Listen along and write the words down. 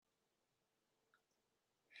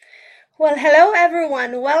Well, hello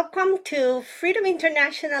everyone. Welcome to Freedom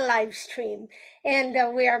International live stream. And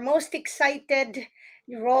we are most excited.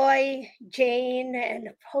 Roy, Jane, and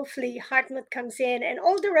hopefully Hartmut comes in, and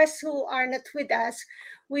all the rest who are not with us.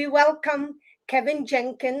 We welcome Kevin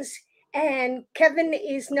Jenkins. And Kevin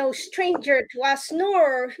is no stranger to us,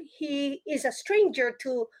 nor he is a stranger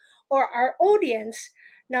to or our audience.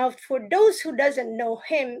 Now, for those who doesn't know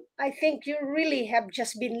him, I think you really have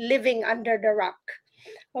just been living under the rock.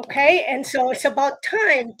 Okay, and so it's about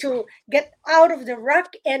time to get out of the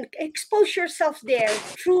ruck and expose yourself there.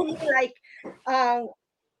 Uh,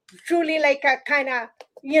 truly like a kind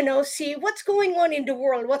of see what's going on in the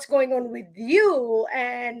world, what's going on with you,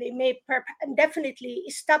 and it may definitely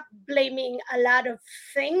stop blaming a lot of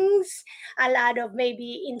things, a lot of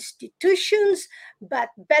maybe institutions, but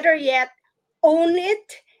better yet, own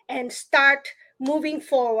it and start moving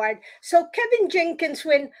forward. So Kevin Jenkins,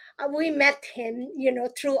 when we met him,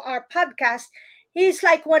 through our podcast, he's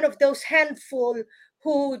like one of those handful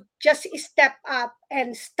who just stepped up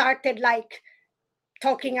and started like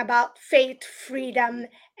talking about faith, freedom,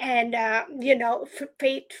 and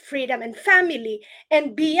faith, freedom, and family.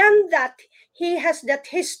 And beyond that, he has that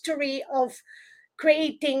history of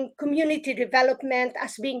creating community development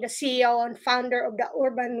as being the CEO and founder of the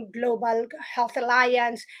Urban Global Health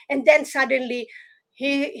Alliance. And then suddenly,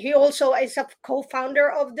 he also is a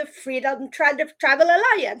co-founder of the Travel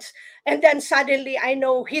Alliance. And then suddenly, I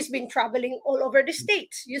know he's been traveling all over the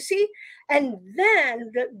states. You see, and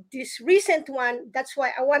then this recent one, that's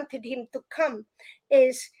why I wanted him to come,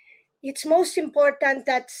 is it's most important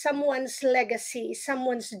that someone's legacy,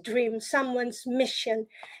 someone's dream, someone's mission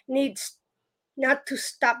needs not to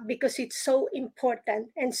stop because it's so important.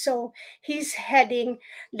 And so he's heading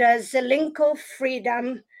the Zelenko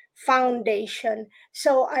Freedom Foundation.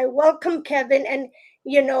 So I welcome Kevin, and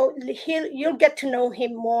you'll get to know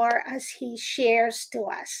him more as he shares to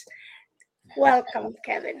us. Welcome,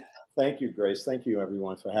 Kevin. Thank you, Grace. Thank you,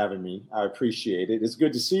 everyone, for having me. I appreciate it. It's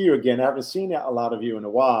good to see you again. I haven't seen a lot of you in a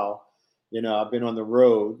while. I've been on the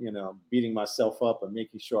road, beating myself up and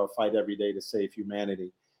making sure I fight every day to save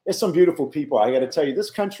humanity. There's some beautiful people. I got to tell you, this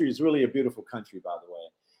country is really a beautiful country, by the way.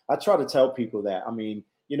 I try to tell people that. I mean,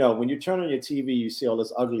 when you turn on your TV, you see all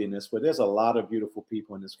this ugliness, but there's a lot of beautiful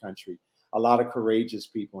people in this country, a lot of courageous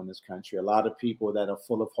people in this country, a lot of people that are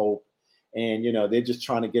full of hope, and they're just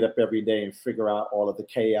trying to get up every day and figure out all of the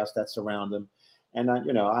chaos that's around them. And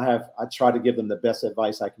I try to give them the best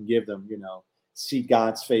advice I can give them. See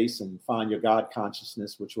God's face and find your God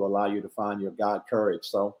consciousness, which will allow you to find your God courage.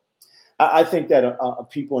 So I think that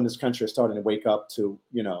people in this country are starting to wake up to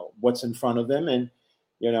what's in front of them. And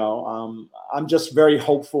I'm just very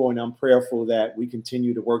hopeful and I'm prayerful that we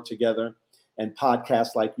continue to work together, and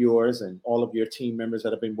podcasts like yours and all of your team members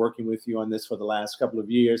that have been working with you on this for the last couple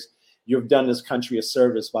of years. You've done this country a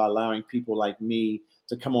service by allowing people like me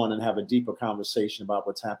to come on and have a deeper conversation about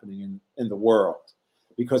what's happening in the world,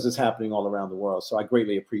 because it's happening all around the world. So I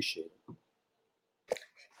greatly appreciate it.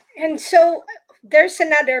 And so there's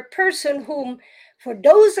another person whom, for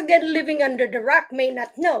those again living under the rock, may not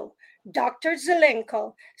know, Dr.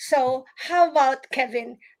 Zelenko. So how about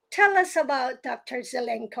Kevin? Tell us about Dr.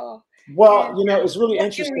 Zelenko. Well, And it's really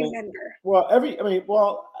what you interesting. remember.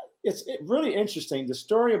 Well, it's really interesting. The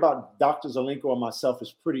story about Dr. Zelenko and myself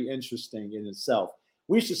is pretty interesting in itself.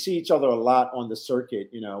 We used to see each other a lot on the circuit,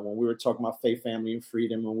 when we were talking about faith, family, and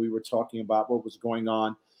freedom, when we were talking about what was going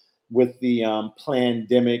on with the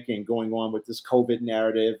pandemic and going on with this COVID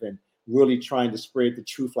narrative, and really trying to spread the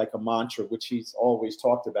truth like a mantra, which he's always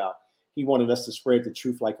talked about. He wanted us to spread the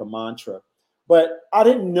truth like a mantra. But I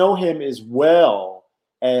didn't know him as well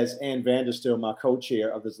as Ann Vanderstill, my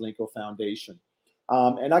co-chair of the Zelenko Foundation.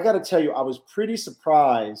 And I got to tell you, I was pretty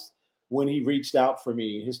surprised when he reached out for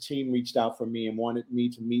me. His team reached out for me and wanted me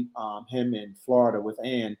to meet him in Florida with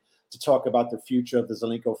Ann to talk about the future of the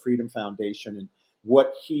Zelenko Freedom Foundation and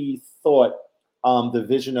what he thought the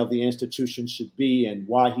vision of the institution should be and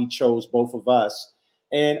why he chose both of us.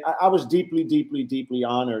 And I was deeply, deeply, deeply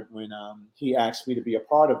honored when he asked me to be a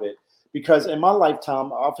part of it, because in my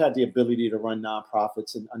lifetime, I've had the ability to run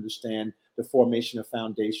nonprofits and understand the formation of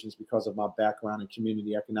foundations because of my background in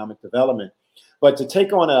community economic development. But to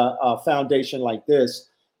take on a foundation like this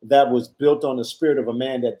that was built on the spirit of a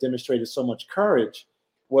man that demonstrated so much courage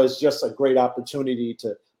was just a great opportunity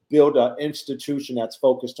to build an institution that's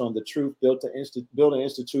focused on the truth, build an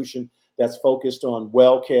institution that's focused on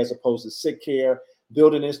well care as opposed to sick care,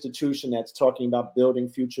 build an institution that's talking about building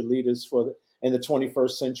future leaders in the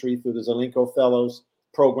 21st century through the Zelenko Fellows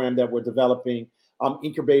program that we're developing,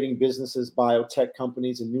 incubating businesses, biotech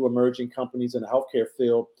companies, and new emerging companies in the healthcare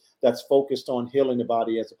field that's focused on healing the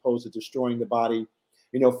body as opposed to destroying the body,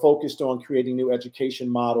 focused on creating new education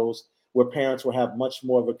models where parents will have much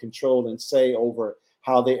more of a control and say over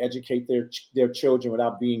how they educate their children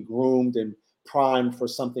without being groomed and primed for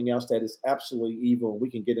something else that is absolutely evil. We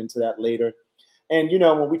can get into that later. And,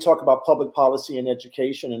 when we talk about public policy and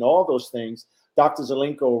education and all those things, Dr.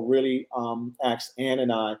 Zelenko really asked Ann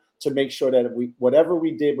and I to make sure that whatever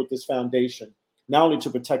we did with this foundation, not only to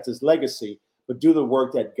protect his legacy, but do the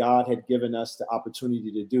work that God had given us the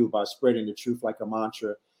opportunity to do by spreading the truth like a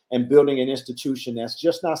mantra and building an institution that's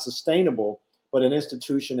just not sustainable, but an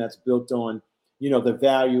institution that's built on, the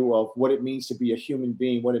value of what it means to be a human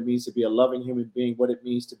being, what it means to be a loving human being, what it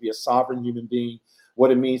means to be a sovereign human being, what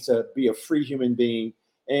it means to be a free human being.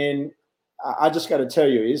 And I just got to tell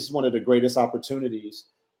you, this is one of the greatest opportunities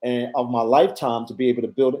of my lifetime to be able to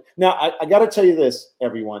build it. Now, I got to tell you this,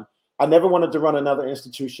 everyone. I never wanted to run another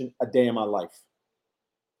institution a day in my life.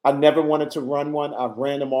 I never wanted to run one. I've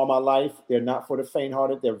ran them all my life. They're not for the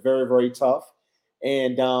faint-hearted. They're very, very tough.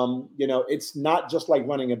 And, it's not just like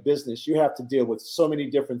running a business. You have to deal with so many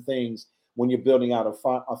different things when you're building out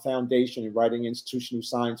a foundation and writing institutional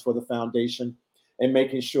science for the foundation and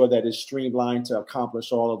making sure that it's streamlined to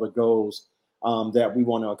accomplish all of the goals that we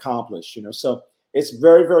want to accomplish. So it's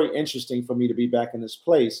very, very interesting for me to be back in this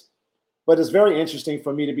place. But it's very interesting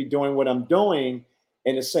for me to be doing what I'm doing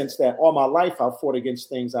in the sense that all my life I've fought against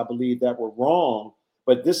things I believe that were wrong.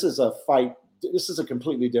 But this is a fight. This is a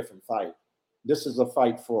completely different fight. This is a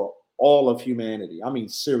fight for all of humanity. I mean,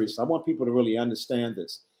 seriously, I want people to really understand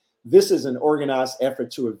this. This is an organized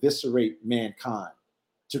effort to eviscerate mankind,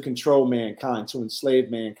 to control mankind, to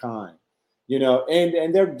enslave mankind,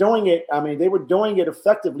 and they're doing it. I mean, they were doing it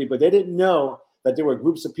effectively, but they didn't know that there were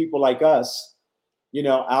groups of people like us,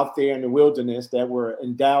 out there in the wilderness that were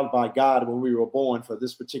endowed by God when we were born for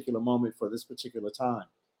this particular moment, for this particular time.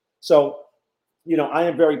 So, I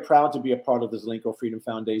am very proud to be a part of the Zelenko Freedom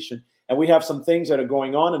Foundation. And we have some things that are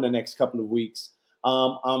going on in the next couple of weeks.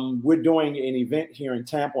 We're doing an event here in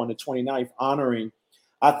Tampa on the 29th, honoring,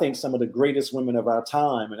 I think, some of the greatest women of our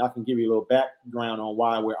time. And I can give you a little background on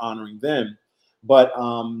why we're honoring them. But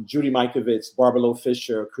Judy Mikovits, Barbara Loe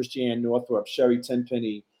Fisher, Christiane Northrup, Sherry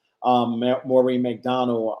Tenpenny, Maureen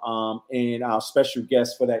McDonald, and our special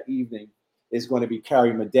guest for that evening is going to be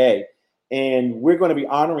Carrie Madej. And we're going to be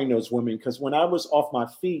honoring those women because when I was off my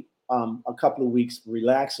feet a couple of weeks,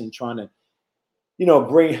 relaxing, trying to,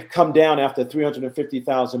 come down after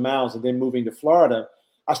 350,000 miles and then moving to Florida,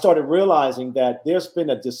 I started realizing that there's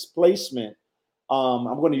been a displacement. I'm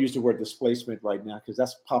going to use the word displacement right now because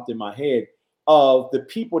that's popped in my head, of the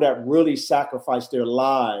people that really sacrificed their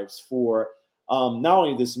lives for not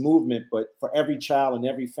only this movement, but for every child and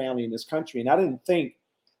every family in this country. And I didn't think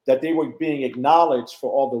that they were being acknowledged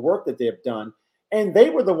for all the work that they have done. And they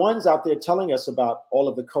were the ones out there telling us about all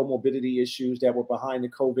of the comorbidity issues that were behind the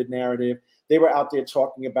COVID narrative. They were out there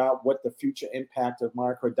talking about what the future impact of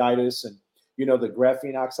myocarditis and, the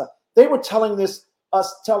graphene oxide. They were telling us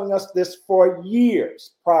this for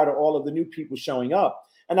years prior to all of the new people showing up.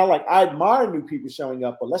 And I admire new people showing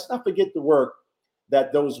up, but let's not forget the work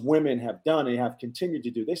that those women have done and have continued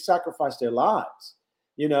to do. They sacrificed their lives.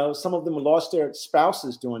 Some of them lost their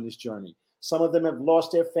spouses during this journey. Some of them have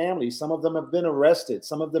lost their families. Some of them have been arrested.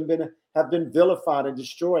 Some of them have been vilified and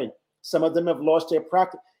destroyed. Some of them have lost their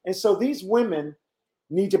practice. And so these women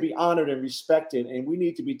need to be honored and respected, and we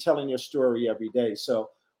need to be telling their story every day. So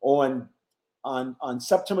on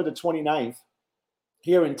September the 29th,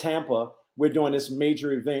 here in Tampa, we're doing this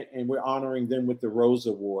major event, and we're honoring them with the Rose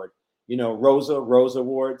Award. Rose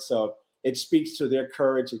Award. So it speaks to their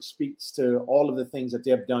courage. It speaks to all of the things that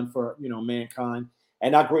they've done for, mankind.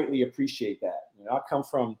 And I greatly appreciate that. I come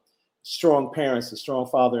from strong parents, a strong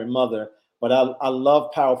father and mother, but I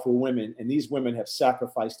love powerful women. And these women have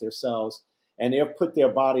sacrificed themselves and they've put their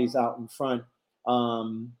bodies out in front,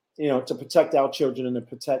 to protect our children and to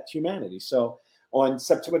protect humanity. So on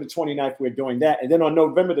September the 29th, we're doing that. And then on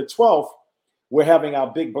November the 12th, we're having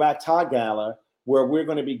our big Black Tie Gala, where we're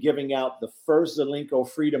going to be giving out the first Zelenko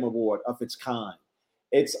Freedom Award of its kind.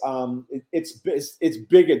 It's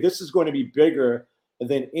bigger. This is going to be bigger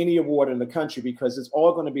than any award in the country because it's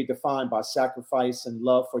all going to be defined by sacrifice and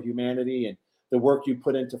love for humanity and the work you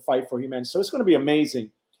put in to fight for humanity. So it's going to be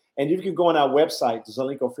amazing. And you can go on our website,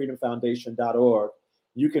 ZelenkoFreedomFoundation.org.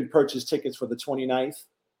 You can purchase tickets for the 29th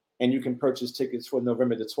and you can purchase tickets for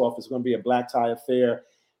November the 12th. It's going to be a black tie affair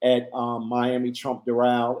at Miami Trump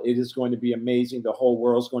Doral. It is going to be amazing. The whole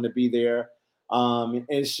world's going to be there. And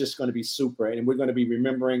it's just going to be super. And we're going to be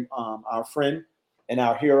remembering our friend and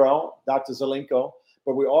our hero, Dr. Zelenko.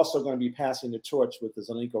 But we're also going to be passing the torch with the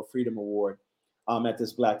Zelenko Freedom Award at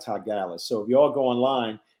this Black Tie Gala. So if you all go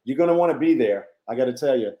online, you're going to want to be there. I got to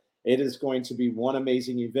tell you, it is going to be one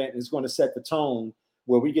amazing event. It's going to set the tone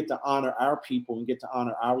where we get to honor our people and get to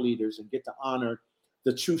honor our leaders and get to honor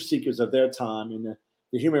the truth seekers of their time and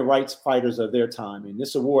the human rights fighters of their time. And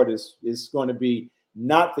this award is going to be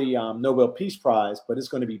not the Nobel Peace Prize, but it's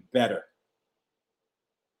going to be better.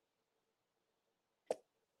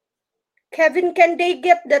 Kevin, can they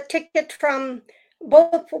get the ticket from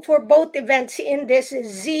both for both events in this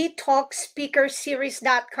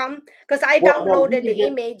ztalkspeakerseries.com? Because I downloaded the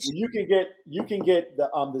image. You can get the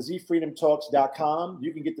zfreedomtalks.com.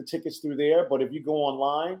 You can get the tickets through there. But if you go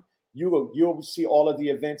online, you'll see all of the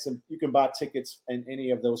events, and you can buy tickets in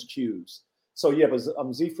any of those queues. So yeah, but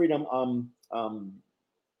Z Freedom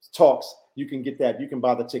Talks, you can get that. You can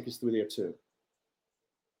buy the tickets through there too.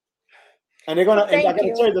 And they're gonna. And I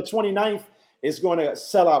gotta tell you, the 29th is going to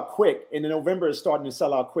sell out quick, and in November is starting to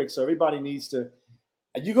sell out quick. So everybody needs to.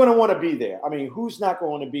 You're going to want to be there. I mean, who's not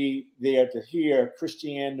going to be there to hear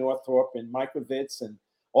Christiane Northrup and Michael Vitz and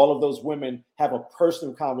all of those women have a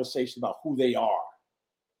personal conversation about who they are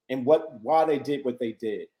and why they did what they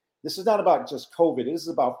did. This is not about just COVID. This is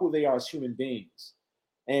about who they are as human beings,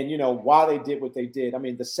 and why they did what they did. I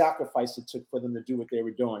mean, the sacrifice it took for them to do what they were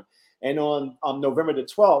doing. And on November the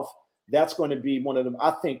 12th. That's going to be one of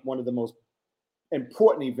the most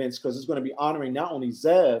important events, because it's going to be honoring not only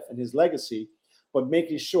Zev and his legacy, but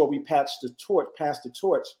making sure we pass the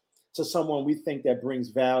torch to someone we think that brings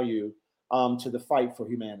value to the fight for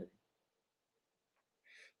humanity.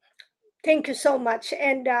 Thank you so much.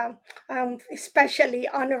 And especially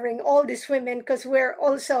honoring all these women, because we're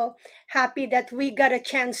also happy that we got a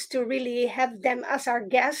chance to really have them as our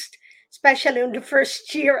guest, especially in the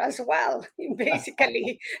first year as well.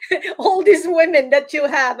 Basically, all these women that you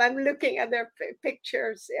have, I'm looking at their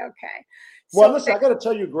pictures. Okay. Well, listen, I got to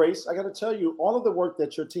tell you, Grace, I got to tell you all of the work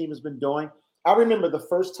that your team has been doing. I remember the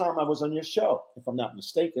first time I was on your show, if I'm not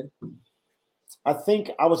mistaken. I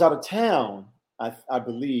think I was out of town, I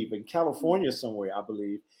believe, in California somewhere, I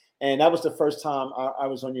believe. And that was the first time I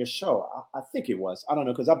was on your show. I think it was. I don't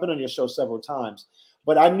know, because I've been on your show several times.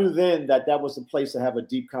 But I knew then that was a place to have a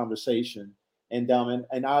deep conversation. And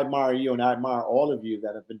I admire you, and I admire all of you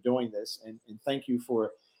that have been doing this. And thank you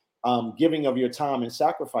for giving of your time and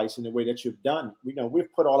sacrifice in the way that you've done.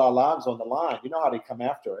 We've put all our lives on the line. You know how they come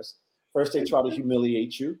after us. First, they try to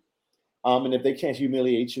humiliate you. And if they can't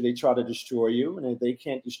humiliate you, they try to destroy you. And if they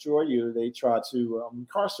can't destroy you, they try to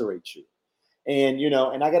incarcerate you. And,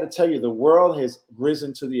 and I got to tell you, the world has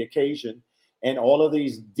risen to the occasion. And all of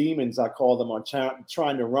these demons, I call them, are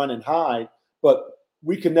trying to run and hide. But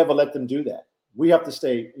we can never let them do that. We have to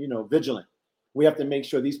stay, vigilant. We have to make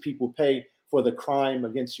sure these people pay for the crime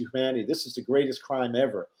against humanity. This is the greatest crime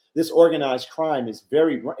ever. This organized crime it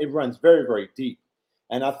runs very, very deep.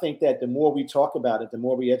 And I think that the more we talk about it, the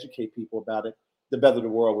more we educate people about it, the better the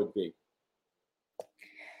world would be.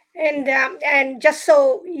 And just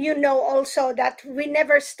so you know also that we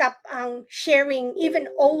never stop sharing even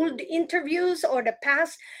old interviews or the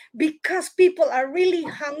past, because people are really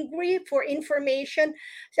hungry for information.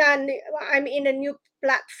 And I'm in a new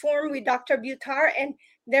platform with Dr. Butar, and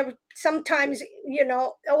there sometimes,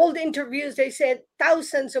 old interviews, they said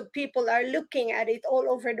thousands of people are looking at it all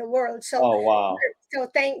over the world. So, oh, wow.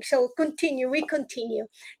 So we continue.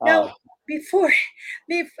 Now, before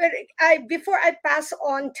I pass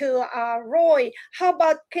on to Roy, how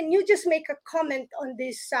about, can you just make a comment on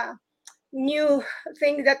this new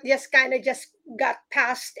thing that just got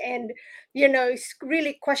passed, and it's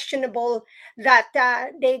really questionable that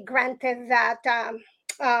they granted that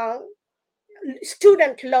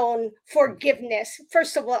student loan forgiveness.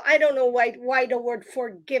 First of all, I don't know why the word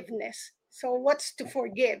forgiveness. So what's to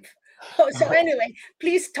forgive? So anyway,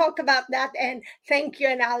 please talk about that, and thank you,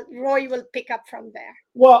 and Roy will pick up from there.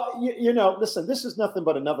 Well, listen, this is nothing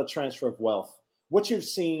but another transfer of wealth. What you've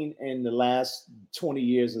seen in the last 20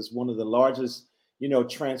 years is one of the largest,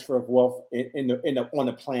 transfer of wealth on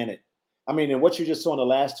the planet. I mean, and what you just saw in the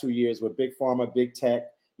last 2 years with big pharma, big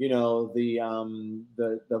tech, the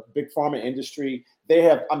big pharma industry, they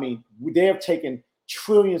have taken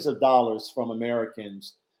trillions of dollars from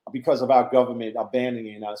Americans because of our government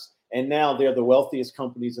abandoning us. And now they're the wealthiest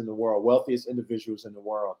companies in the world, wealthiest individuals in the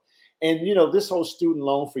world. And, this whole student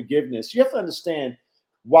loan forgiveness, you have to understand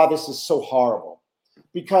why this is so horrible.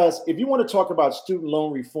 Because if you want to talk about student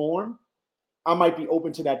loan reform, I might be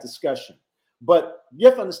open to that discussion. But you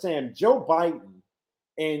have to understand, Joe Biden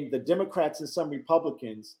and the Democrats and some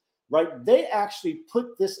Republicans, right, they actually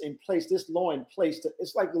put this law in place.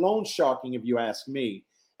 It's like loan sharking, if you ask me,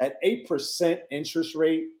 at 8% interest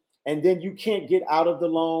rate. and then you can't get out of the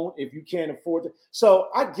loan if you can't afford it. So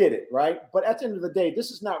I get it, right? But at the end of the day,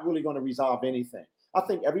 this is not really going to resolve anything. I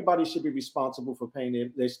think everybody should be responsible for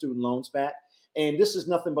paying their student loans back. And this is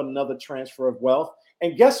nothing but another transfer of wealth.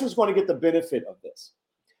 And guess who's going to get the benefit of this?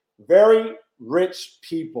 Very rich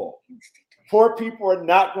people. Poor people are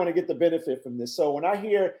not going to get the benefit from this. So when I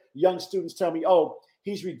hear young students tell me, oh,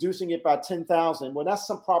 he's reducing it by 10,000, well, that's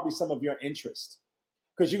probably some of your interest,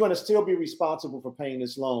 because you're going to still be responsible for paying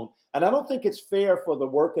this loan. And I don't think it's fair for the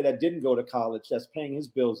worker that didn't go to college, that's paying his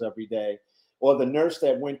bills every day, or the nurse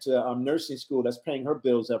that went to nursing school that's paying her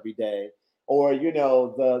bills every day, or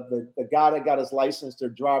the guy that got his license to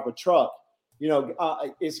drive a truck,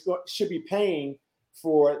 should be paying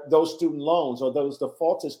for those student loans, or those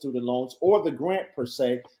defaulted student loans, or the grant per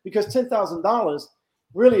se, because $10,000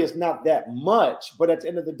 really is not that much. But at the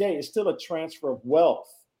end of the day, it's still a transfer of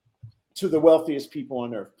wealth to the wealthiest people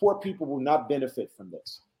on earth. Poor people will not benefit from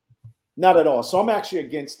this. Not at all. So I'm actually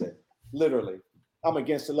against it. Literally. I'm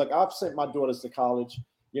against it. Look, I've sent my daughters to college,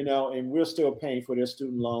 and we're still paying for their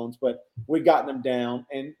student loans, but we got them down,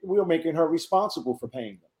 and we're making her responsible for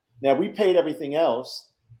paying them. Now, we paid everything else,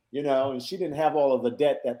 and she didn't have all of the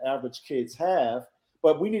debt that average kids have,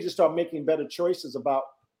 but we need to start making better choices about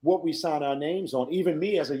what we sign our names on. Even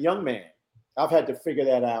me as a young man, I've had to figure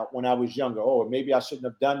that out when I was younger. Oh, maybe I shouldn't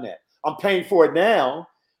have done that. I'm paying for it now,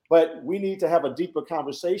 but we need to have a deeper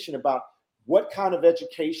conversation about what kind of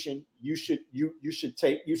education you should give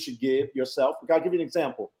yourself. I'll give you an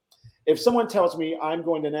example. If someone tells me I'm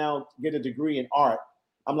going to now get a degree in art,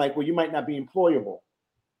 I'm like, well, you might not be employable.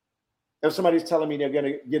 If somebody's telling me they're going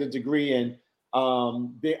to get a degree in,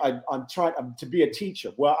 I'm trying to be a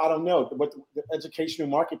teacher. Well, I don't know. What the educational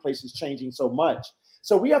marketplace is changing so much.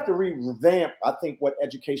 So we have to revamp, I think, what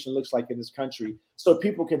education looks like in this country, so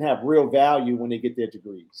people can have real value when they get their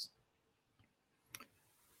degrees.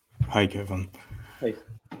 Hi, Kevin. Hey.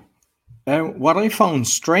 What I found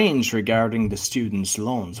strange regarding the students'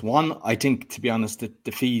 loans, one, I think, to be honest, that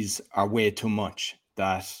the fees are way too much.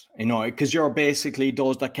 That, because you're basically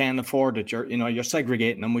those that can't afford it, you're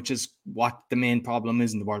segregating them, which is what the main problem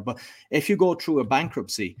is in the world. But if you go through a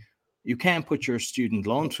bankruptcy, you can't put your student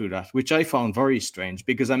loan through that, which I found very strange,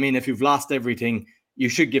 because if you've lost everything, you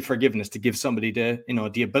should give forgiveness to give somebody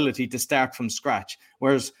the ability to start from scratch.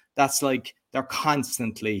 Whereas that's like they're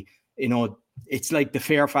constantly, it's like the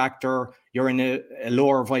fear factor. You're in a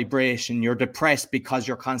lower vibration. You're depressed because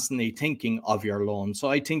you're constantly thinking of your loan. So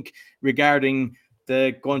I think regarding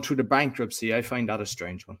the going through the bankruptcy, I find that a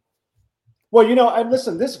strange one. Well, and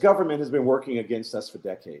listen, this government has been working against us for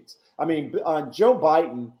decades. Joe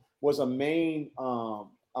Biden was a main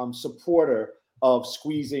supporter of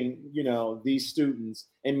squeezing, these students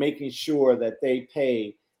and making sure that they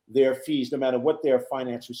pay their fees, no matter what their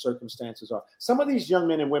financial circumstances are. Some of these young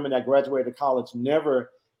men and women that graduated college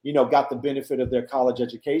never, got the benefit of their college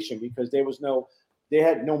education because they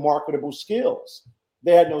had no marketable skills.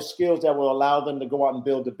 They had no skills that will allow them to go out and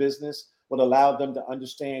build a business, would allow them to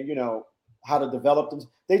understand, how to develop them.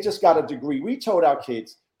 They just got a degree. We told our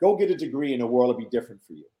kids, go get a degree and the world will be different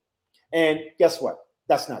for you. And guess what?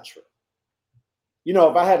 That's not true.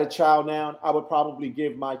 If I had a child now, I would probably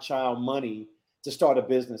give my child money to start a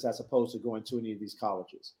business as opposed to going to any of these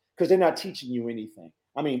colleges, because they're not teaching you anything.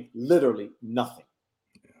 Literally nothing.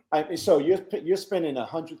 So you're spending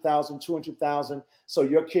 $100,000, $200,000 so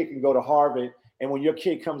your kid can go to Harvard. And when your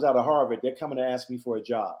kid comes out of Harvard, they're coming to ask me for a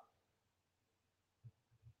job.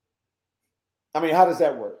 How does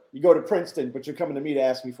that work? You go to Princeton, but you're coming to me to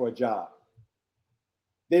ask me for a job.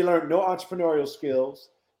 They learn no entrepreneurial skills.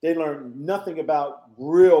 They learn nothing about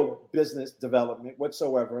real business development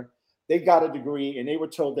whatsoever. They got a degree and they were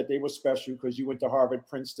told that they were special because you went to Harvard,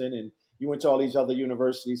 Princeton, and you went to all these other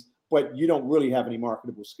universities, but you don't really have any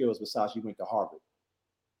marketable skills besides you went to Harvard.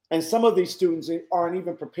 And some of these students aren't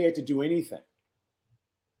even prepared to do anything.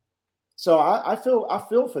 So I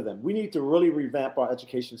feel for them. We need to really revamp our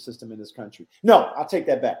education system in this country. No, I'll take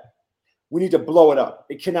that back. We need to blow it up.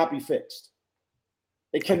 It cannot be fixed.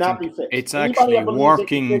 It cannot be fixed. It's actually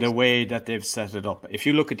working the way that they've set it up. If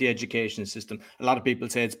you look at the education system, a lot of people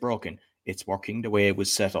say it's broken. It's working the way it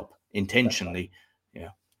was set up intentionally. Right. Yeah.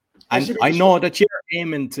 And I know that you're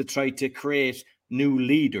aiming to try to create new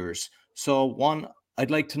leaders. So one,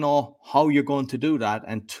 I'd like to know how you're going to do that.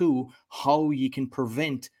 And two, how you can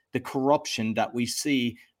prevent the corruption that we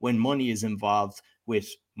see when money is involved with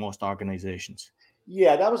most organizations.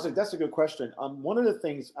 Yeah, that's a good question. One of the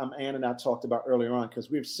things Ann and I talked about earlier on,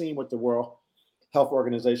 because we've seen what the World Health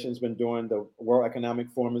Organization has been doing, the World Economic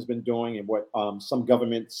Forum has been doing, and what some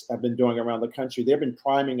governments have been doing around the country. They've been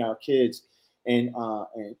priming our kids and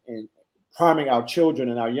priming our children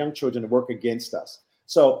and our young children to work against us.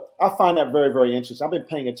 So I find that very, very interesting. I've been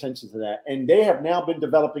paying attention to that. And they have now been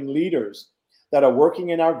developing leaders that are working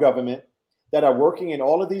in our government, that are working in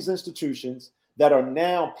all of these institutions, that are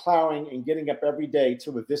now plowing and getting up every day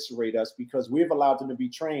to eviscerate us because we've allowed them to be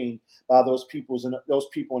trained by those people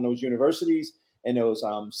in those universities and those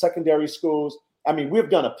secondary schools. I mean, we've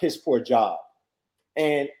done a piss poor job.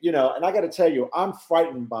 And, and I got to tell you, I'm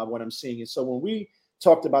frightened by what I'm seeing. And so when we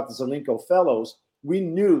talked about the Zelenko Fellows, we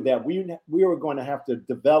knew that we were going to have to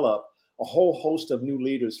develop a whole host of new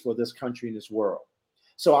leaders for this country and this world.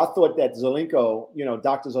 So I thought that Zelenko,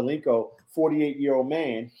 Dr. Zelenko, 48-year-old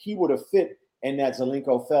man, he would have fit in that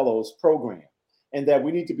Zelenko Fellows program, and that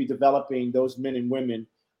we need to be developing those men and women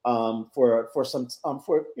for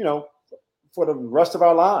the rest of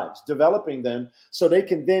our lives, developing them so they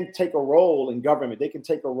can then take a role in government. They can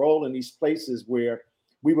take a role in these places where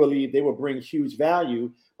we believe they will bring huge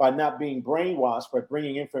value by not being brainwashed, but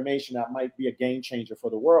bringing information that might be a game changer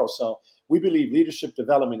for the world. So we believe leadership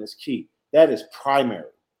development is key. That is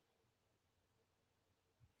primary.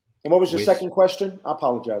 And what was your second question? I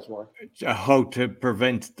apologize, Roy. How to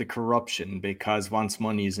prevent the corruption, because once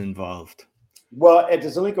money is involved. Well, at the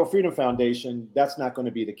Zelenko Freedom Foundation, that's not going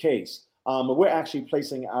to be the case. We're actually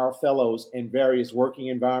placing our fellows in various working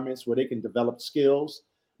environments where they can develop skills,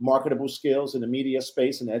 marketable skills in the media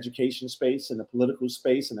space, in the education space, in the political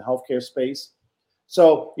space, in the healthcare space.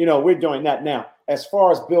 So, we're doing that now. As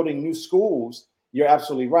far as building new schools, you're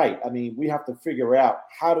absolutely right. I mean, we have to figure out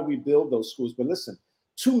how do we build those schools. But listen,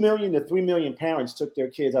 2 million to 3 million parents took their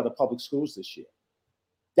kids out of public schools this year.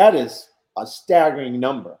 That is a staggering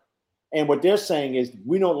number. And what they're saying is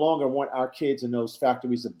we no longer want our kids in those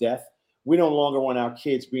factories of death. We no longer want our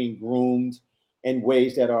kids being groomed in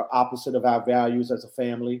ways that are opposite of our values as a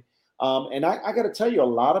family. And I got to tell you, a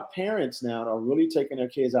lot of parents now are really taking their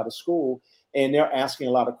kids out of school, and they're asking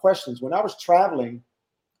a lot of questions. When I was traveling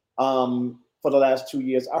for the last 2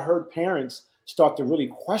 years, I heard parents start to really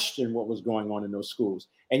question what was going on in those schools.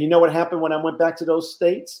 And you know what happened when I went back to those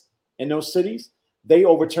states and those cities? They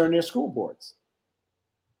overturned their school boards.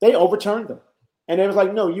 They overturned them. And they was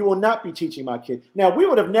like, no, you will not be teaching my kid. Now, we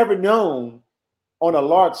would have never known on a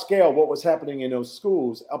large scale what was happening in those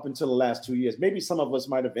schools up until the last 2 years. Maybe some of us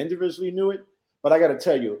might have individually knew it, but I got to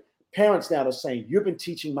tell you, parents now are saying, you've been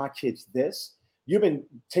teaching my kids this. You've been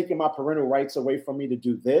taking my parental rights away from me to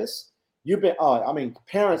do this.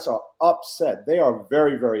 Parents are upset. They are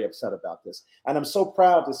very, very upset about this. And I'm so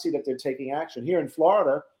proud to see that they're taking action. Here in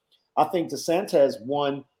Florida, I think DeSantis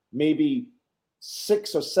won maybe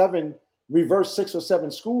 6 or 7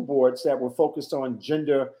 school boards that were focused on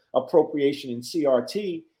gender appropriation and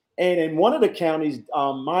CRT. And in one of the counties,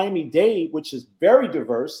 Miami-Dade, which is very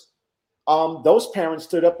diverse, those parents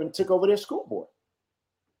stood up and took over their school board.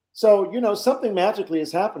 So, something magically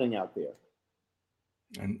is happening out there.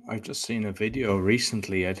 And I've just seen a video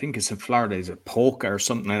recently, I think it's in Florida, is it Polka or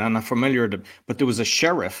something? I'm not familiar with it, but there was a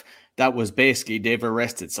sheriff that was basically, they've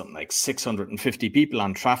arrested something like 650 people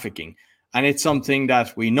on trafficking. And it's something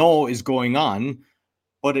that we know is going on,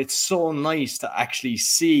 but it's so nice to actually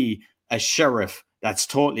see a sheriff that's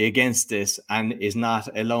totally against this and is not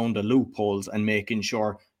allowing the loopholes and making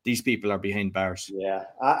sure these people are behind bars. Yeah,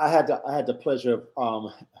 I had the pleasure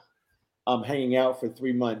of hanging out for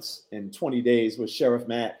 3 months and 20 days with Sheriff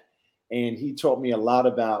Matt, and he taught me a lot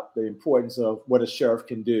about the importance of what a sheriff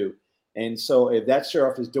can do. And so if that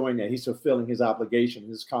sheriff is doing that, he's fulfilling his obligation,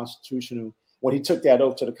 his constitutional. When he took that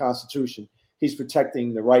oath to the Constitution, he's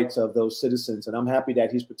protecting the rights of those citizens. And I'm happy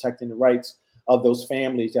that he's protecting the rights of those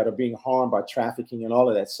families that are being harmed by trafficking and all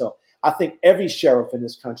of that. So I think every sheriff in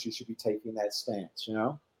this country should be taking that stance,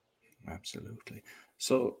 Absolutely.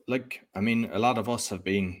 So, a lot of us have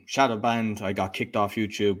been shadow banned. I got kicked off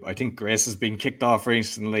YouTube. I think Grace has been kicked off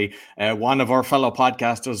recently. One of our fellow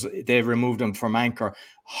podcasters, they removed him from Anchor.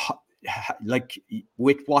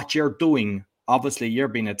 With what you're doing, obviously you're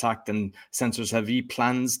being attacked and censors. Have you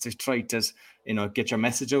plans to try to, get your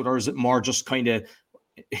message out, or is it more just kind of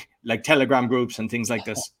like Telegram groups and things like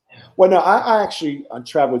this? Well, no, I actually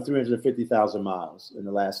traveled 350,000 miles in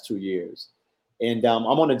the last 2 years. And I'm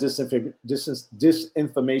on a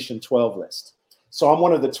disinformation 12 list. So I'm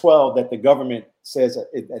one of the 12 that the government says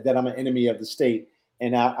that I'm an enemy of the state.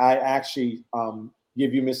 And I actually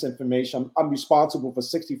give you misinformation. I'm responsible for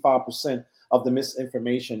 65% of the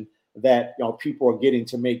misinformation that people are getting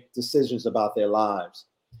to make decisions about their lives.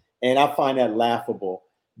 And I find that laughable.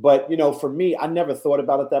 But, for me, I never thought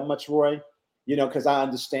about it that much, Roy, because I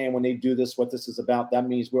understand when they do this, what this is about. That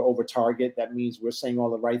means we're over target. That means we're saying all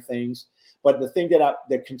the right things. But the thing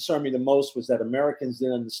that concerned me the most was that Americans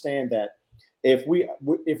didn't understand that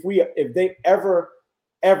if they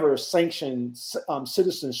ever sanctioned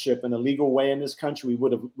citizenship in a legal way in this country,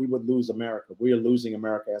 we would lose America. We are losing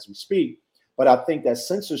America as we speak. But I think that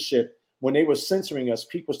censorship, when they were censoring us,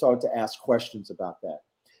 people started to ask questions about that.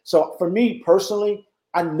 So for me personally,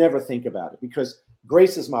 I never think about it because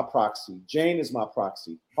Grace is my proxy, Jane is my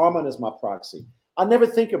proxy, Harmon is my proxy. I never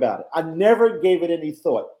think about it. I never gave it any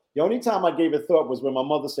thought. The only time I gave it thought was when my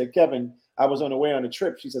mother said, Kevin, I was on the way on a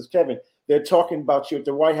trip. She says, Kevin, they're talking about you at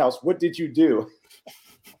the White House. What did you do?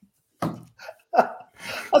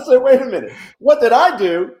 I said, wait a minute. What did I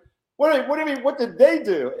do? What do you mean? What did they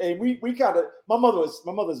do? And we kind of, my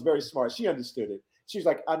mother's very smart. She understood it. She's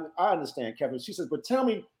like, I understand, Kevin. She says, but tell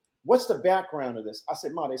me, what's the background of this? I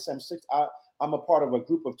said, Mom, they said I'm a part of a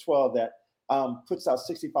group of 12 that puts out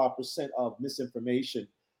 65% of misinformation.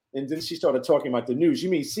 And then she started talking about the news. You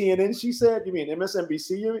mean CNN? She said, you mean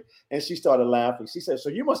MSNBC? And she started laughing. She said, so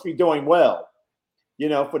you must be doing well,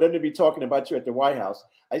 for them to be talking about you at the White House.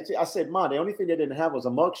 I said, Mom, the only thing they didn't have was a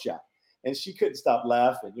mugshot. And she couldn't stop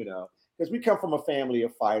laughing, because we come from a family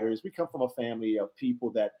of fighters. We come from a family of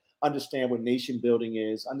people that understand what nation building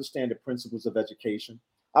is, understand the principles of education.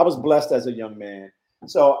 I was blessed as a young man.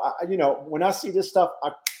 So, when I see this stuff,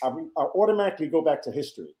 I automatically go back to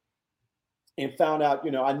history and found out,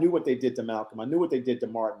 I knew what they did to Malcolm. I knew what they did to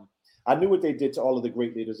Martin. I knew what they did to all of the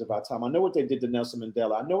great leaders of our time. I know what they did to Nelson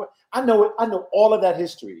Mandela. I know all of that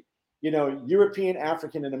history, European,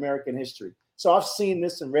 African, and American history. So I've seen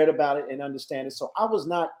this and read about it and understand it. So I was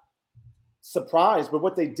not surprised. But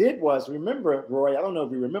what they did was, remember, Roy, I don't know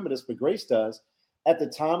if you remember this, but Grace does. At the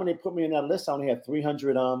time when they put me in that list, I only had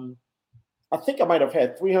 300. I think I might have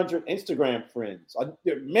had 300 Instagram friends,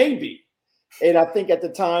 maybe. And I think at the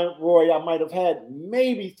time, Roy, I might have had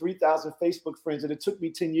maybe 3,000 Facebook friends, and it took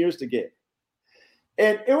me 10 years to get.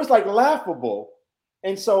 And it was like laughable.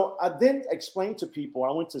 And so I then explained to people,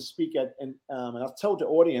 I went to speak at, and I told the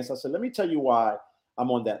audience, I said, let me tell you why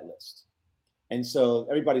I'm on that list. And so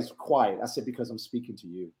everybody's quiet. I said, because I'm speaking to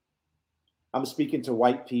you. I'm speaking to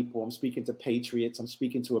white people. I'm speaking to patriots. I'm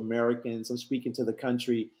speaking to Americans. I'm speaking to the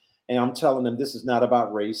country. And I'm telling them this is not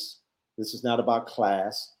about race. This is not about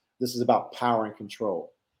class. This is about power and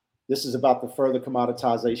control. This is about the further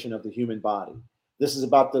commoditization of the human body. This is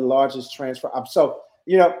about the largest transfer. So,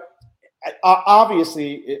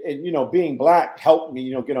 obviously, and being Black helped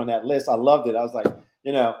me, get on that list. I loved it. I was like,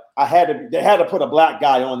 they had to put a Black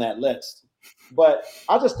guy on that list. But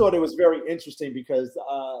I just thought it was very interesting because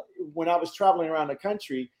when I was traveling around the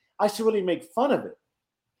country, I used to really make fun of it.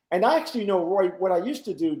 And I actually know, Roy, what I used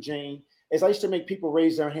to do, Jane, is I used to make people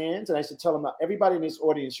raise their hands, and I used to tell them, everybody in this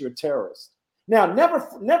audience, you're a terrorist. Now,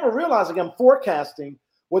 never realizing I'm forecasting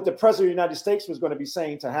what the president of the United States was going to be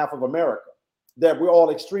saying to half of America, that we're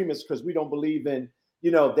all extremists because we don't believe in,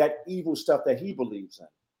 that evil stuff that he believes in.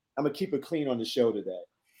 I'm going to keep it clean on the show today.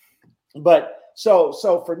 But so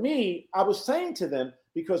for me, I was saying to them,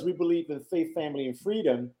 because we believe in faith, family, and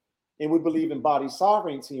freedom, and we believe in body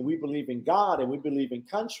sovereignty, and we believe in God, and we believe in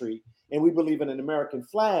country, and we believe in an American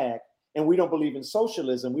flag, and we don't believe in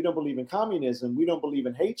socialism, we don't believe in communism, we don't believe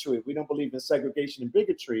in hatred, we don't believe in segregation and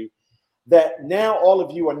bigotry, that now all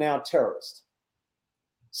of you are now terrorists.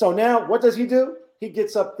 So now what does he do? He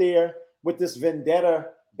gets up there with this vendetta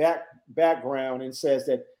background and says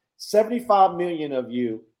that 75 million of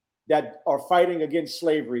you that are fighting against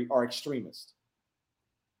slavery are extremists.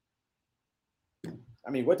 I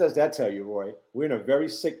mean, what does that tell you, Roy? We're in a very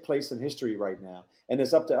sick place in history right now, and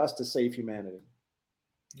it's up to us to save humanity.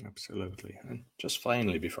 Absolutely. And just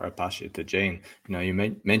finally, before I pass you to Jane,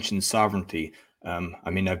 you mentioned sovereignty.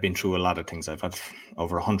 I've been through a lot of things. I've had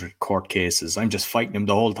over 100 court cases. I'm just fighting them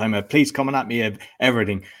the whole time. I have police coming at me,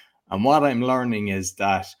 everything. And what I'm learning is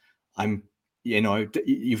that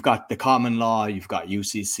you've got the common law, you've got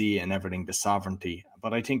UCC and everything, the sovereignty.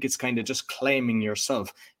 But I think it's kind of just claiming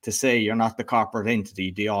yourself to say you're not the corporate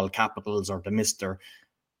entity, the all capitals or the Mr.,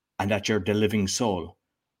 and that you're the living soul.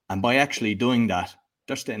 And by actually doing that,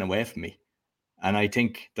 they're staying away from me. And I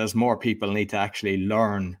think there's more people need to actually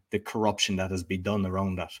learn the corruption that has been done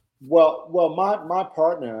around that. Well, my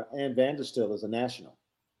partner, Ann Vanderstill, is a national,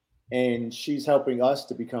 and she's helping us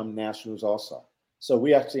to become nationals also. So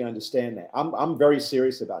we actually understand that. I'm very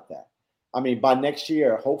serious about that. I mean, by next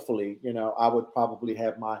year, hopefully, I would probably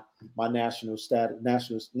have my national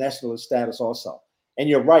status also. And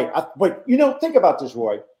you're right. But think about this,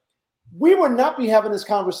 Roy. We would not be having this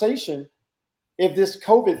conversation if this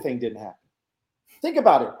COVID thing didn't happen. Think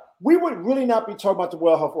about it. We would really not be talking about the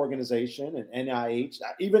World Health Organization and NIH,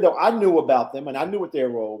 even though I knew about them and I knew what their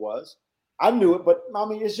role was. I knew it, but I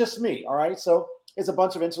mean, it's just me. All right. So it's a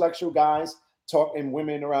bunch of intellectual guys and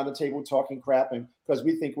women around the table talking crap, and because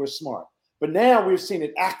we think we're smart. But now we've seen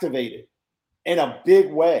it activated in a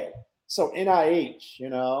big way. So NIH,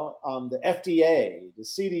 the FDA, the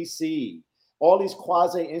CDC, all these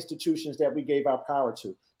quasi institutions that we gave our power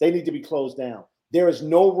to, they need to be closed down. There is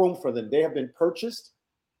no room for them. They have been purchased.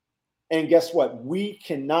 And guess what? We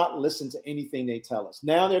cannot listen to anything they tell us.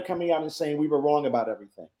 Now they're coming out and saying we were wrong about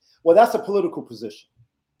everything. Well, that's a political position.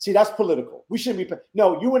 See, that's political. We shouldn't be.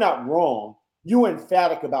 No, you were not wrong. You were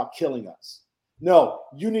emphatic about killing us. No,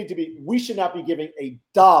 we should not be giving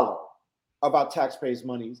 $1 of our taxpayers'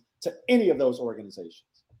 money to any of those organizations.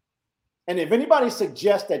 And if anybody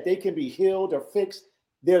suggests that they can be healed or fixed,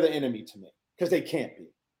 they're the enemy to me, because they can't be.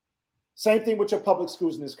 Same thing with your public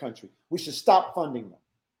schools in this country. We should stop funding them.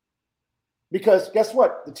 Because guess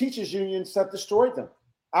what? The teachers' unions have destroyed them.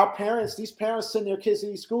 These parents send their kids to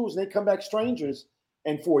these schools and they come back strangers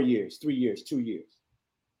in 4 years, 3 years, 2 years.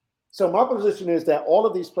 So my position is that all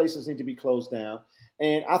of these places need to be closed down.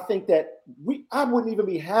 And I think that I wouldn't even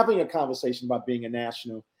be having a conversation about being a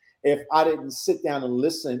national if I didn't sit down and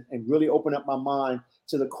listen and really open up my mind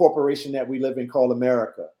to the corporation that we live in called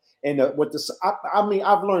America. And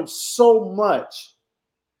I've learned so much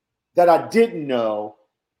that I didn't know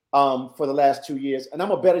for the last 2 years, and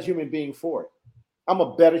I'm a better human being for it.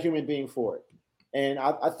 And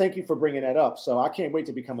I thank you for bringing that up. So I can't wait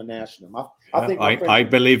to become a national. I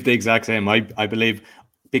believe the exact same. I believe,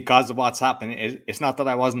 because of what's happening, it's not that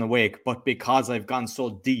I wasn't awake, but because I've gone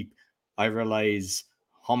so deep, I realize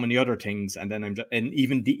how many other things. And then and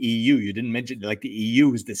even the EU, you didn't mention, like, the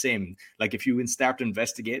EU is the same. Like, if you start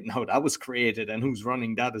investigating how that was created and who's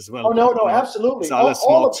running that as well. Oh, no, absolutely. It's all a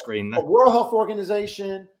smoke screen. The World Health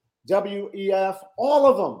Organization, WEF, all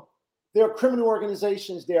of them. They're criminal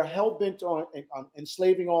organizations. They're hell-bent on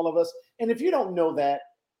enslaving all of us. And if you don't know that,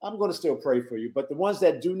 I'm going to still pray for you. But the ones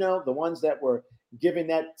that do know, the ones that were given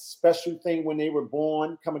that special thing when they were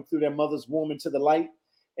born, coming through their mother's womb into the light.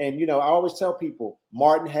 And, I always tell people,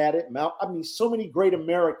 Martin had it. So many great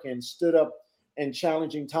Americans stood up in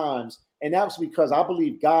challenging times. And that was because I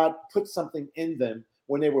believe God put something in them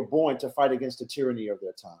when they were born to fight against the tyranny of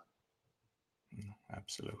their time.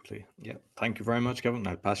 Absolutely. Yeah. Thank you very much, Kevin.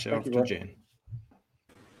 I'll pass you over to Jane.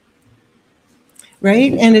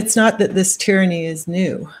 Right. And it's not that this tyranny is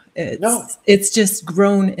new. It's just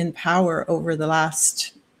grown in power over the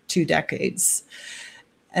last 2 decades.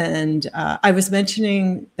 And I was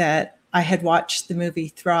mentioning that I had watched the movie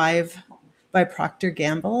Thrive by Procter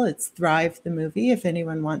Gamble. It's Thrive, the movie, if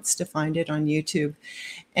anyone wants to find it on YouTube.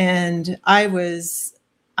 And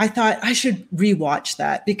I thought I should rewatch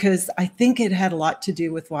that, because I think it had a lot to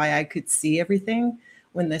do with why I could see everything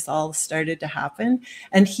when this all started to happen.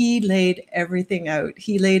 And he laid everything out.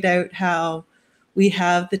 He laid out how we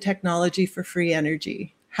have the technology for free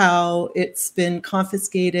energy, how it's been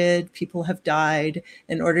confiscated, people have died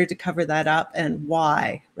in order to cover that up, and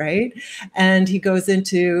why, right? And he goes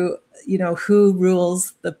into, who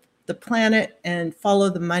rules the planet and follow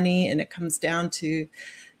the money. And it comes down to,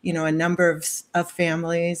 a number of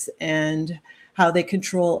families, and how they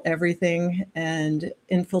control everything and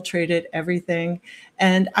infiltrated everything.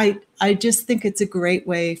 And I just think it's a great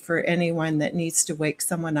way for anyone that needs to wake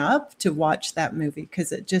someone up to watch that movie,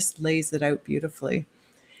 because it just lays it out beautifully.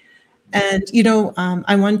 And,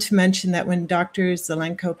 I wanted to mention that when Dr.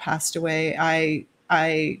 Zelenko passed away,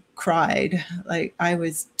 I cried. Like, I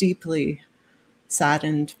was deeply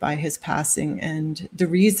saddened by his passing. And the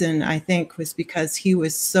reason, I think, was because he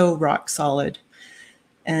was so rock solid,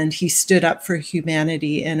 and he stood up for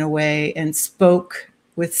humanity in a way and spoke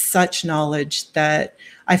with such knowledge that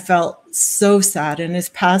I felt so sad in his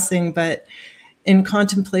passing. But in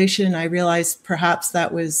contemplation, I realized perhaps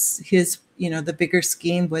that was his, the bigger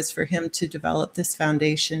scheme was for him to develop this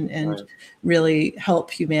foundation and really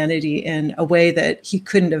help humanity in a way that he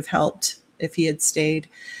couldn't have helped if he had stayed.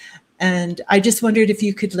 And I just wondered if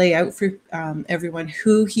you could lay out for everyone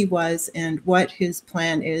who he was and what his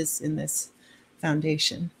plan is in this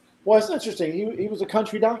foundation. Well, it's interesting. He was a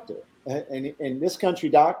country doctor. And this country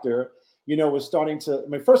doctor, was starting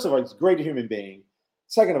to, first of all, he's a great human being.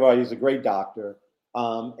 Second of all, he's a great doctor.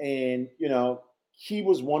 And he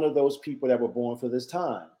was one of those people that were born for this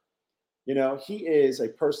time. He is a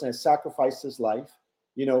person that sacrificed his life,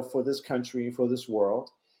 for this country and for this world.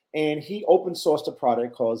 And he open sourced a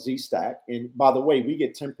product called ZStack. And by the way, we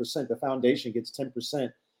get 10%. The foundation gets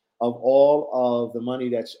 10% of all of the money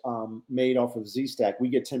that's made off of ZStack. We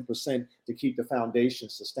get 10% to keep the foundation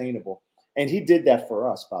sustainable. And he did that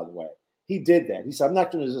for us, by the way. He did that. He said, I'm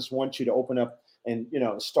not going to just want you to open up and,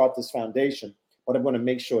 start this foundation, but I'm going to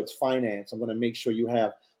make sure it's financed. I'm going to make sure you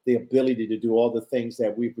have the ability to do all the things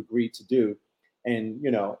that we've agreed to do. and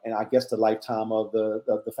and I guess the lifetime of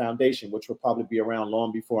the foundation, which will probably be around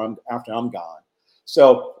long before after I'm gone.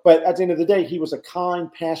 So, but at the end of the day, he was a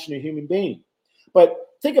kind, passionate human being. But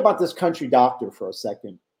think about this country doctor for a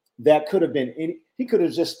second. That could have been he could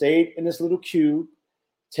have just stayed in this little cube,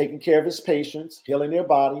 taking care of his patients, healing their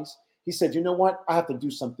bodies. He said, you know what? I have to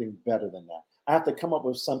do something better than that. I have to come up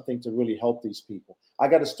with something to really help these people. I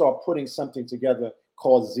got to start putting something together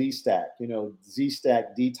called Z-Stack,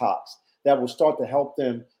 Z-Stack Detox, that will start to help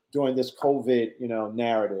them during this COVID,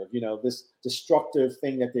 narrative, this destructive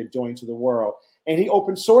thing that they're doing to the world. And he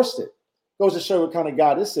open sourced it. Goes to show what kind of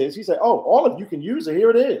guy this is. He said, oh, all of you can use it. Here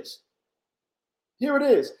it is. Here it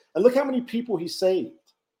is. And look how many people he saved.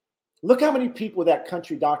 Look how many people that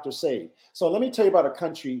country doctor saved. So let me tell you about a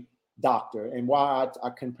country doctor and why I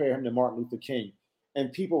compare him to Martin Luther King.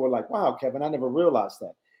 And people were like, wow, Kevin, I never realized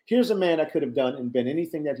that. Here's a man that could have done and been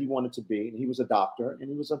anything that he wanted to be. And he was a doctor, and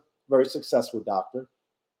he was a very successful doctor.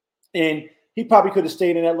 And he probably could have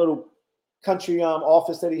stayed in that little country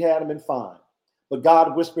office that he had and been fine. But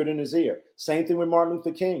God whispered in his ear. Same thing with Martin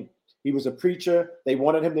Luther King. He was a preacher. They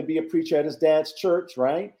wanted him to be a preacher at his dad's church,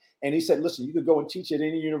 right? And he said, listen, you could go and teach at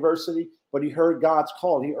any university, but he heard God's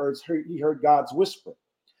call. He heard God's whisper.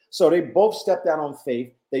 So they both stepped out on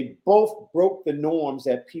faith. They both broke the norms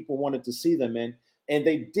that people wanted to see them in. And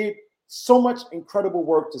they did so much incredible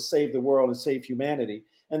work to save the world and save humanity.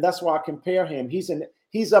 And that's why I compare him. He's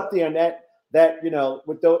up there in that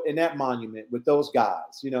in that monument with those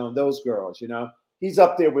guys, and those girls, he's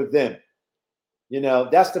up there with them.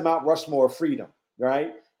 That's the Mount Rushmore of freedom,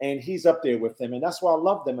 right? And he's up there with them. And that's why I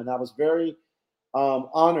love them. And I was very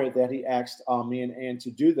honored that he asked me and Ann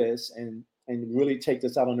to do this and really take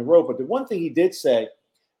this out on the road. But the one thing he did say,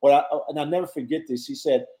 and I'll never forget this, he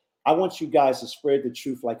said, I want you guys to spread the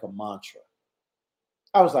truth like a mantra.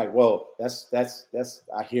 I was like, whoa, that's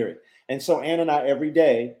I hear it. And so Ann and I, every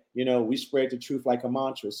day, we spread the truth like a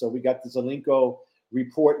mantra. So we got the Zelenko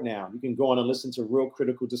report now. You can go on and listen to real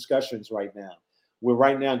critical discussions right now. We're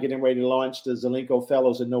right now getting ready to launch the Zelenko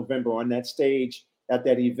Fellows in November on that stage at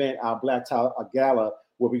that event, our Black Tie Gala,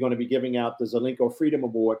 where we're going to be giving out the Zelenko Freedom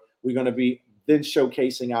Award. We're going to be then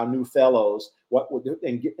showcasing our new fellows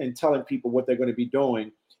and telling people what they're going to be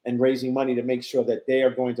doing and raising money to make sure that they are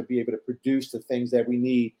going to be able to produce the things that we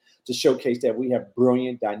need to showcase that we have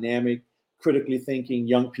brilliant, dynamic, critically thinking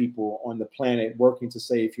young people on the planet working to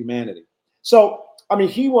save humanity. So, I mean,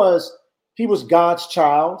 he was God's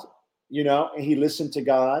child, and he listened to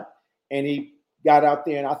God, and he got out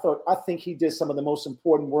there. And I think he did some of the most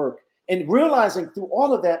important work, and realizing through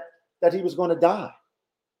all of that he was going to die.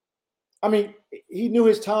 I mean, he knew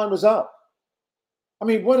his time was up. I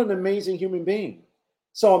mean, what an amazing human being.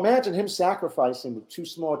 So imagine him sacrificing with 2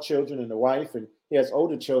 small children and a wife, and he has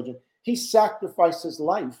older children. He sacrificed his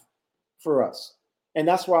life for us. And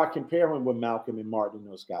that's why I compare him with Malcolm and Martin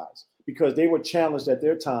and those guys, because they were challenged at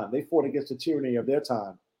their time. They fought against the tyranny of their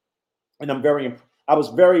time. And I was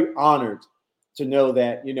very honored to know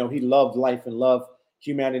that, he loved life and loved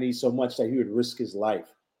humanity so much that he would risk his life.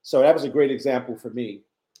 So that was a great example for me,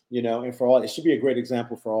 and for all, it should be a great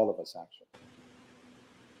example for all of us, actually.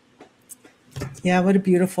 Yeah, what a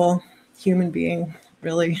beautiful human being,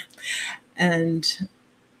 really. And,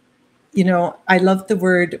 I love the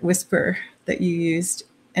word whisper that you used.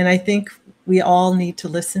 And I think we all need to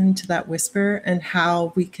listen to that whisper and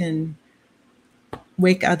how we can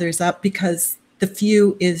wake others up, because the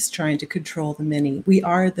few is trying to control the many. We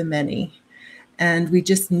are the many. And we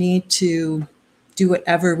just need to do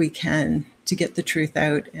whatever we can to get the truth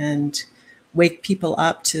out and wake people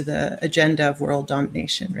up to the agenda of world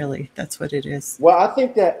domination. Really, that's what it is. Well, I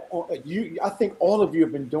think that I think all of you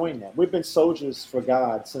have been doing that. We've been soldiers for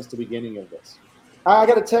God since the beginning of this. I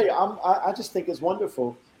got to tell you, I just think it's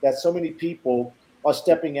wonderful that so many people are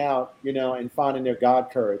stepping out, and finding their God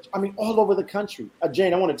courage. I mean, all over the country.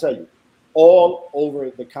 Jane, I want to tell you, all over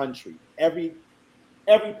the country, every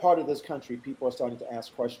part of this country, people are starting to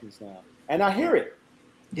ask questions now, and I hear it.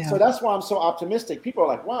 Yeah. So that's why I'm so optimistic. People are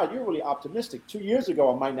like, wow, you're really optimistic. 2 years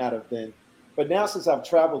ago, I might not have been. But now, since I've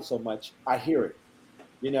traveled so much, I hear it.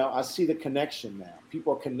 I see the connection now.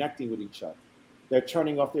 People are connecting with each other. They're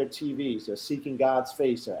turning off their TVs. They're seeking God's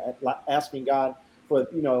face. They're asking God for,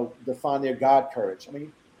 to find their God courage. I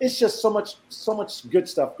mean, it's just so much good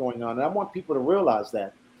stuff going on. And I want people to realize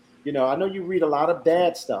that. I know you read a lot of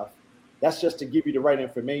bad stuff. That's just to give you the right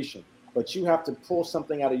information. But you have to pull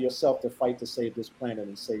something out of yourself to fight to save this planet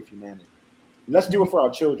and save humanity. Let's do it for our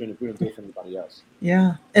children if we don't do it for anybody else.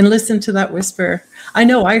 Yeah. And listen to that whisper. I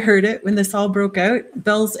know I heard it when this all broke out.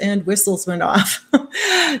 Bells and whistles went off.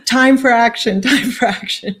 Time for action. Time for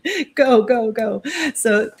action. Go, go, go.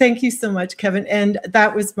 So thank you so much, Kevin. And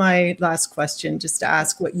that was my last question, just to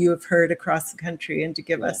ask what you have heard across the country and to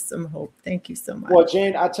give us some hope. Thank you so much. Well,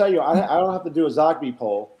 Jane, I tell you, I don't have to do a Zogby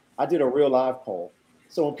poll. I did a real live poll.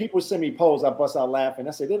 So when people send me polls, I bust out laughing.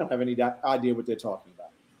 I say, they don't have any idea what they're talking about.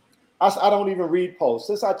 I don't even read polls.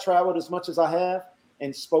 Since I traveled as much as I have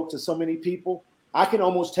and spoke to so many people, I can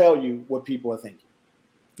almost tell you what people are thinking.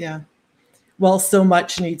 Yeah. Well, so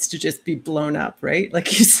much needs to just be blown up, right?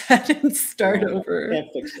 Like you said, and start over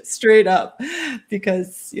straight up,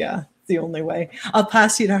 because, yeah, it's the only way. I'll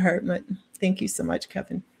pass you to Hartmut. Thank you so much,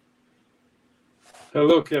 Kevin.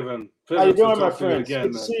 Hello, Kevin. How you doing, my friend?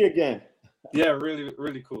 Good to see you again. Yeah, really,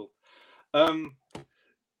 really cool.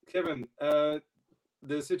 Kevin,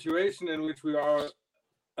 the situation in which we are,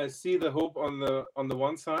 I see the hope on the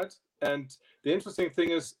one side, and the interesting thing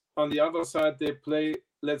is on the other side they play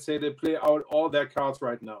out all their cards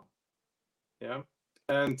right now. Yeah,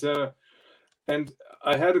 and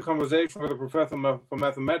I had a conversation with a professor for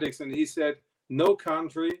mathematics, and he said no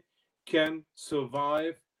country can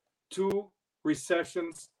survive two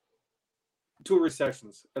recessions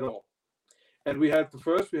at all. And we had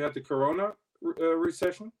the Corona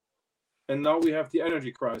recession. And now we have the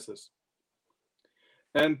energy crisis.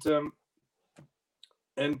 And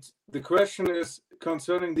the question is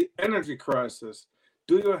concerning the energy crisis.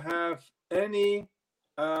 Do you have any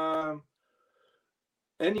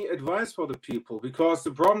advice for the people? Because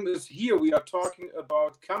the problem is here we are talking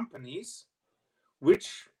about companies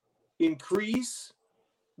which increase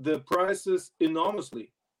the prices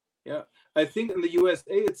enormously. Yeah, I think in the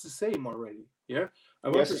USA it's the same already. Yeah, I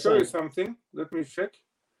want to show you something. Let me check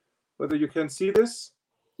whether you can see this.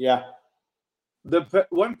 Yeah.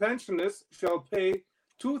 One pensionist shall pay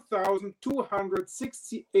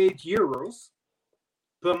 2,268 euros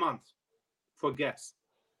per month for gas.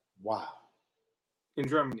 Wow. In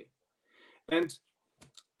Germany. And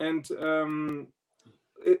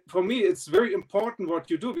for me, it's very important what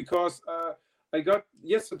you do, because I got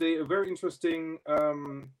yesterday a very interesting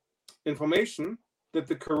information that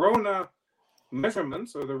the Corona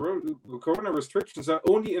measurements or the Corona restrictions are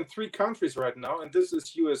only in 3 countries right now, and this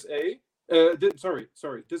is USA.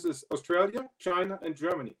 This is Australia, China, and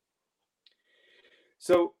Germany.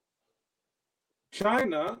 So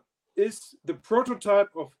China is the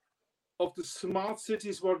prototype of the smart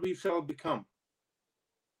cities what we shall become.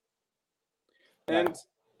 And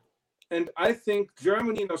I think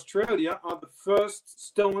Germany and Australia are the first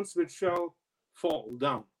stones which shall fall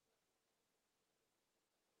down.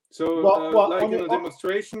 So, like in a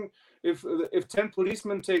demonstration, if 10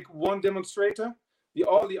 policemen take one demonstrator,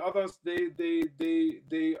 all the others they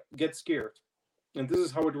get scared, and this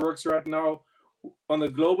is how it works right now. On a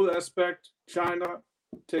global aspect, China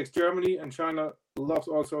takes Germany, and China loves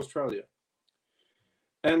also Australia.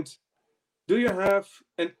 And do you have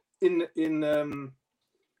in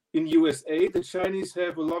USA, the Chinese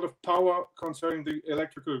have a lot of power concerning the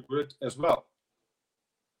electrical grid as well.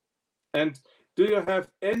 And do you have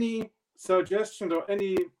any suggestion or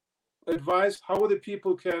any advice how the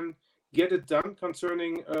people can get it done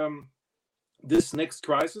concerning this next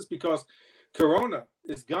crisis? Because Corona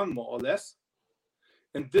is gone more or less.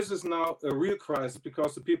 And this is now a real crisis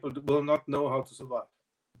because the people will not know how to survive.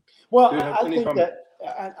 Well, I think that,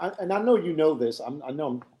 and I know you know this, I know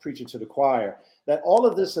I'm preaching to the choir, that all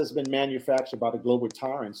of this has been manufactured by the global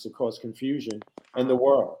tyrants to cause confusion in the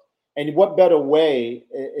world. And what better way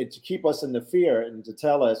to keep us in the fear and to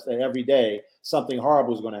tell us that every day something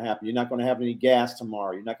horrible is going to happen. You're not going to have any gas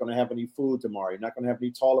tomorrow. You're not going to have any food tomorrow. You're not going to have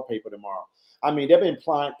any toilet paper tomorrow. I mean, they've been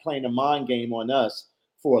playing a mind game on us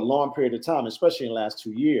for a long period of time, especially in the last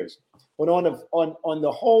 2 years. But on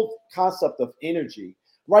the whole concept of energy,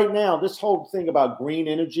 right now, this whole thing about green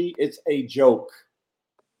energy, it's a joke.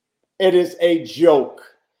 It is a joke.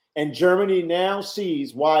 And Germany now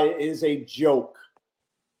sees why it is a joke.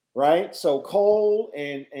 Right? So coal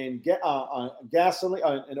and gasoline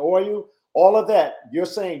and oil, all of that, you're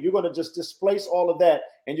saying you're going to just displace all of that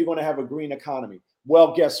and you're going to have a green economy.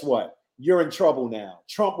 Well, guess what? You're in trouble now.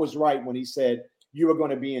 Trump was right when he said you are going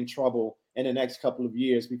to be in trouble in the next couple of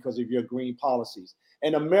years because of your green policies.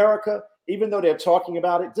 And America, even though they're talking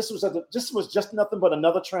about it, this was just nothing but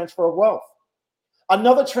another transfer of wealth.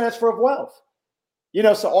 Another transfer of wealth. You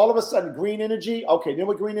know, so all of a sudden, green energy, okay, you know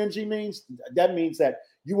what green energy means? That means that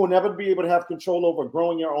you will never be able to have control over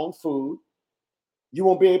growing your own food. You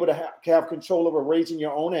won't be able to have control over raising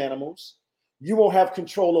your own animals. you won't have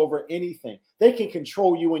control over anything. They can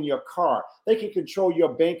control you in your car. They can control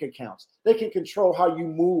your bank accounts. They can control how you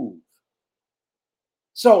move.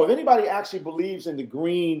 So if anybody actually believes in the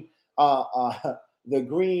green, that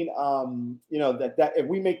if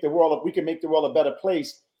we make the world, we can make the world a better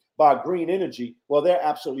place by green energy, well, they're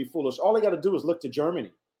absolutely foolish. All they got to do is look to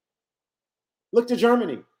Germany. Look to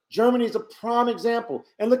Germany. Germany is a prime example.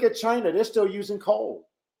 And look at China. They're still using coal.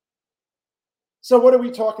 So what are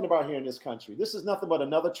we talking about here in this country? This is nothing but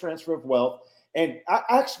another transfer of wealth. And I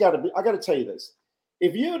actually got to tell you this.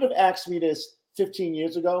 If you would have asked me this 15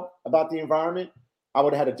 years ago about the environment, I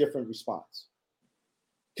would have had a different response.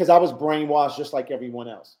 Because I was brainwashed just like everyone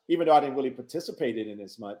else, even though I didn't really participate in it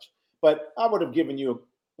as much. But I would have given you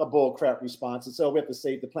a bull crap response and said, we have to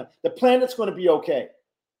save the planet. The planet's going to be okay.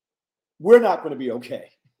 We're not going to be okay.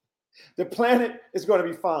 The planet is going to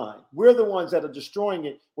be fine. We're the ones that are destroying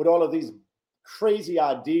it with all of these crazy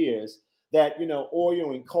ideas that,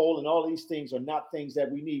 oil and coal and all these things are not things that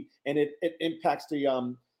we need. And it impacts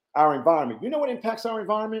our environment. You know what impacts our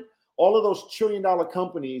environment? All of those $1 trillion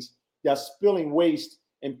companies that are spilling waste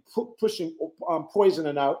and pushing poison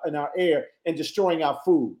in our air and destroying our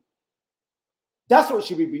food. That's what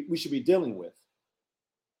we should be dealing with.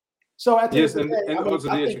 So at the end of the day, also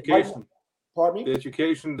the education. Pardon me? The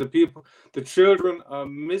education, the people, the children are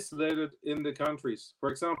misled in the countries. For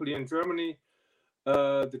example, in Germany,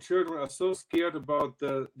 the children are so scared about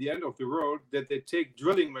the end of the road that they take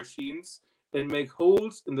drilling machines and make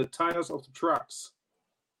holes in the tires of the trucks.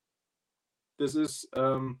 This is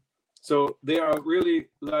so they are really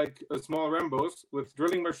like small Rambos with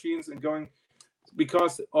drilling machines and going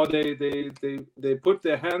because they put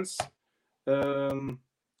their hands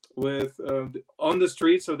with on the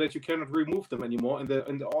street so that you cannot remove them anymore,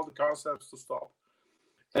 and all the cars have to stop.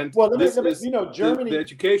 And Germany, the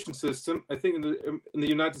education system. I think in the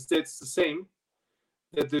United States, it's the same.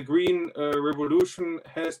 That the green revolution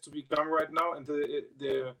has to become right now, and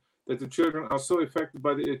that the children are so affected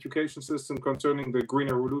by the education system concerning the green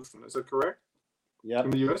revolution. Is that correct? Yeah.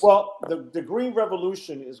 In the US? Well, the green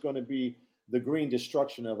revolution is going to be the green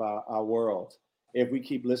destruction of our world if we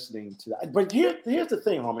keep listening to that. But here's the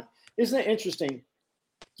thing, Harmon. Isn't it interesting?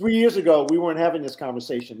 3 years ago, we weren't having this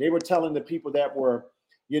conversation. They were telling the people that were,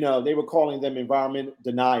 they were calling them environment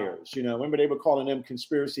deniers. Remember they were calling them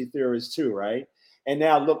conspiracy theorists too, right? And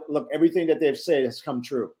now look, everything that they've said has come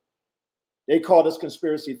true. They called us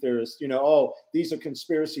conspiracy theorists, these are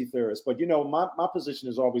conspiracy theorists. But, my position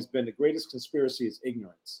has always been the greatest conspiracy is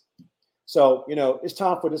ignorance. So, it's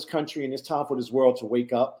time for this country and it's time for this world to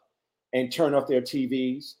wake up and turn off their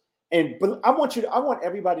TVs. But I want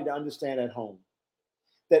everybody to understand at home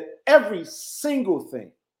that every single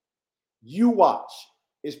thing you watch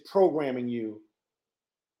is programming you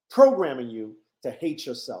to hate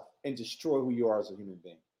yourself and destroy who you are as a human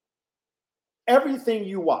being. Everything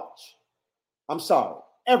you watch. I'm sorry,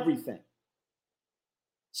 everything.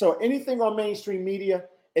 So anything on mainstream media,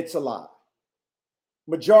 it's a lie.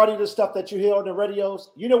 Majority of the stuff that you hear on the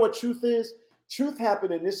radios, you know what truth is? Truth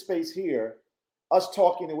happened in this space here, us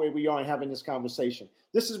talking the way we are and having this conversation.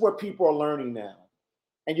 This is what people are learning now.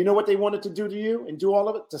 And you know what they wanted to do to you and do all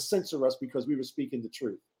of it? To censor us because we were speaking the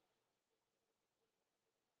truth.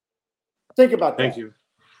 Think about that. Thank you.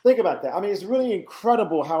 Think about that. I mean, it's really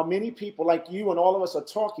incredible how many people like you and all of us are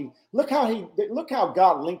talking. Look how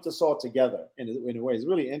God linked us all together in a way. It's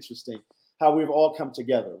really interesting how we've all come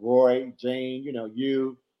together. Roy, Jane,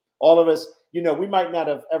 you, all of us, we might not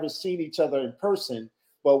have ever seen each other in person,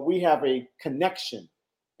 but we have a connection.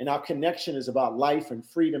 And our connection is about life and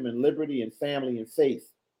freedom and liberty and family and faith,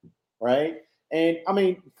 right? And I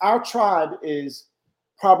mean, our tribe is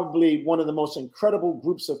probably one of the most incredible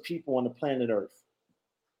groups of people on the planet Earth.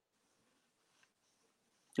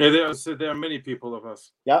 Yeah, there are many people of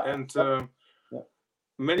us. Yeah. And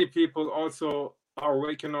many people also are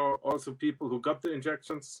awakening, also people who got the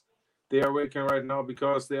injections. They are awakening right now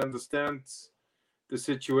because they understand the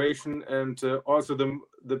situation. And also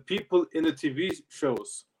the people in the TV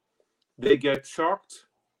shows, they get shocked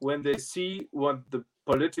when they see what the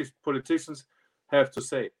politicians have to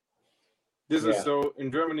say. This is so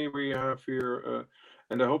in Germany we have here,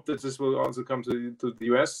 and I hope that this will also come to the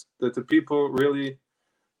US, that the people really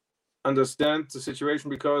understand the situation,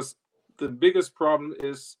 because the biggest problem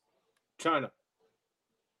is China,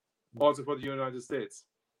 also for the United States.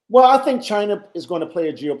 Well, I think China is going to play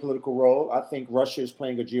a geopolitical role. I think Russia is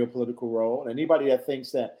playing a geopolitical role. And anybody that thinks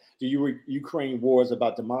that the Ukraine war is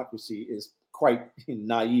about democracy is quite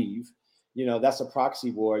naive. That's a proxy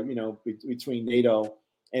war, between NATO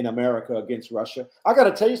and America against Russia. I got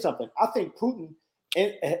to tell you something. I think Putin,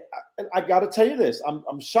 and I got to tell you this,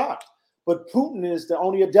 I'm shocked. but Putin is the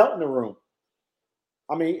only adult in the room.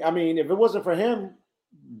 I mean, if it wasn't for him,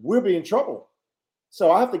 we'll be in trouble.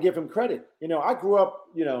 So I have to give him credit. I grew up,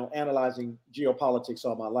 analyzing geopolitics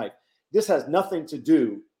all my life. This has nothing to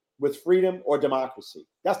do with freedom or democracy.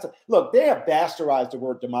 Look, they have bastardized the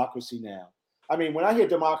word democracy now. I mean, when I hear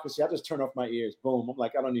democracy, I just turn off my ears. Boom. I'm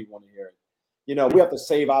like, I don't even want to hear it. We have to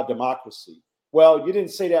save our democracy. Well, you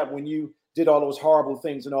didn't say that when you did all those horrible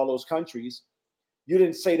things in all those countries. You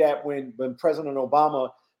didn't say that when President Obama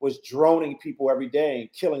was droning people every day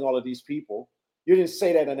and killing all of these people. You didn't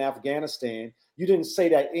say that in Afghanistan. You didn't say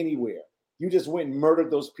that anywhere. You just went and murdered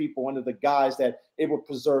those people under the guise that it would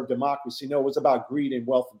preserve democracy. No, it was about greed and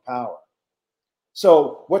wealth and power.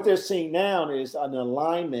 So what they're seeing now is an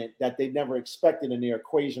alignment that they never expected in their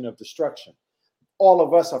equation of destruction. All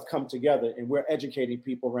of us have come together and we're educating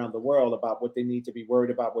people around the world about what they need to be worried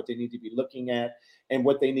about, what they need to be looking at, and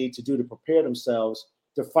what they need to do to prepare themselves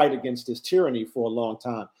to fight against this tyranny for a long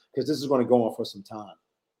time, because this is going to go on for some time.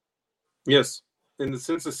 Yes.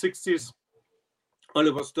 Since the 60s,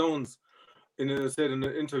 Oliver Stone said in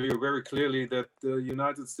an interview very clearly that the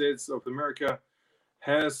United States of America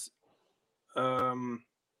has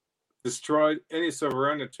destroyed any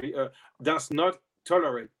sovereignty, does not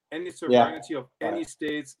tolerate any sovereignty of any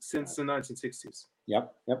states since the 1960s.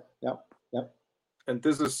 Yep. And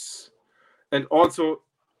this is, and also,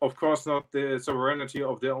 of course, not the sovereignty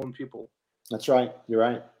of their own people. That's right. You're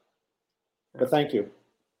right. But thank you.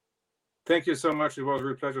 Thank you so much. It was a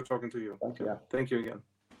real pleasure talking to you. Thank you again.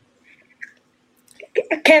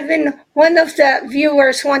 Kevin, one of the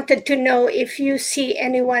viewers wanted to know if you see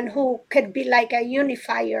anyone who could be like a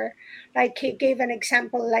unifier, like he gave an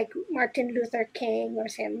example like Martin Luther King or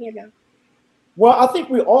some, Well, I think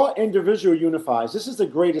we're all individual unifiers. This is the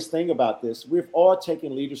greatest thing about this. We've all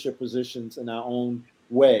taken leadership positions in our own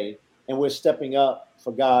way, and we're stepping up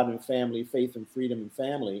for God and family, faith and freedom and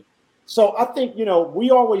family. So I think,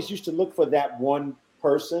 we always used to look for that one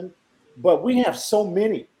person, but we have so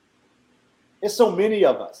many. It's so many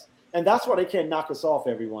of us. And that's why they can't knock us off,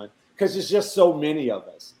 everyone, because it's just so many of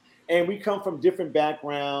us. And we come from different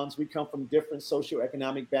backgrounds. We come from different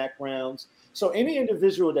socioeconomic backgrounds. So any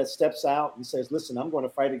individual that steps out and says, listen, I'm going to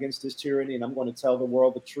fight against this tyranny and I'm going to tell the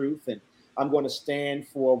world the truth and I'm going to stand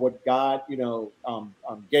for what God,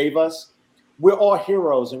 gave us. We're all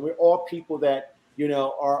heroes and we're all people that,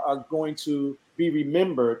 are going to be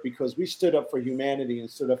remembered because we stood up for humanity and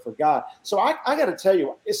stood up for God. So I got to tell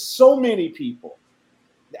you, it's so many people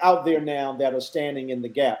out there now that are standing in the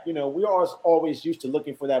gap. We are always used to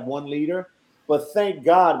looking for that one leader, but thank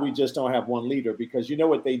God we just don't have one leader, because you know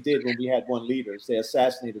what they did when we had one leader? They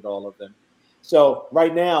assassinated all of them. So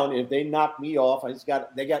right now, if they knock me off,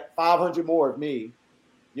 they got 500 more of me.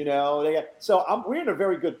 We're in a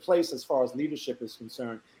very good place as far as leadership is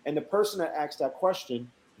concerned. And the person that asked that question,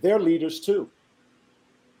 they're leaders too.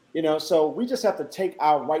 So we just have to take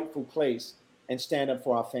our rightful place and stand up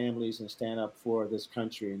for our families and stand up for this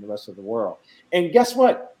country and the rest of the world. And guess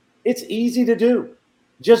what? It's easy to do.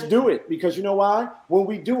 Just do it, because you know why? When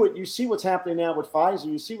we do it, you see what's happening now with Pfizer.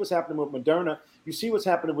 You see what's happening with Moderna. You see what's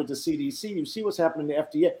happening with the CDC. You see what's happening in the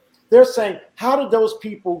FDA. They're saying, how did those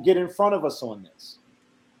people get in front of us on this?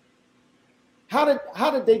 How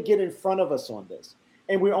did they get in front of us on this?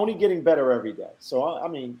 And we're only getting better every day. So,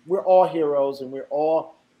 we're all heroes and we're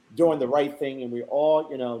all doing the right thing and we're all,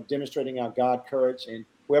 demonstrating our God courage. And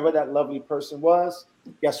whoever that lovely person was,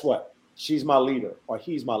 guess what? She's my leader or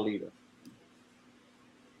he's my leader.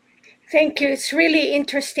 Thank you. It's really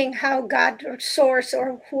interesting how God or source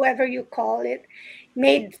or whoever you call it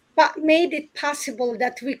made it possible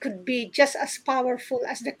that we could be just as powerful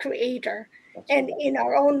as the Creator. And in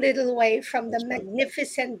our own little way, from the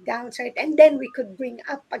magnificent downside, and then we could bring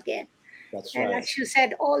up again. And as you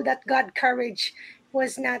said, all that God courage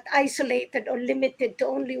was not isolated or limited to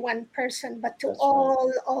only one person, but to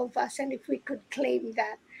all of us. And if we could claim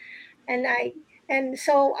that,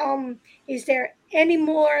 is there any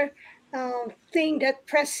more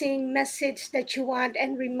pressing message that you want,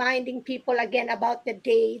 and reminding people again about the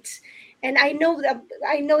dates? And I know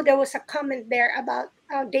there was a comment there about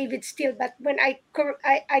David Steele, but when I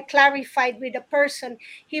clarified with a person,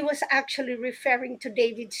 he was actually referring to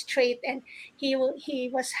David Strait, and he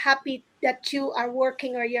was happy that you are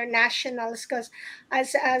working, or your nationals, because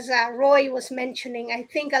as Roy was mentioning, I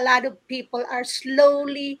think a lot of people are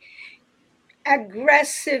slowly,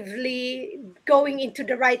 aggressively going into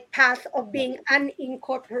the right path of being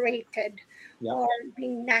unincorporated. Or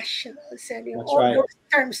being nationals, and all those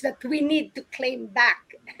terms that we need to claim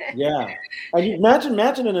back. And you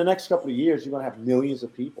imagine in the next couple of years, you're going to have millions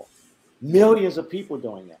of people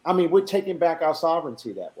doing it. We're taking back our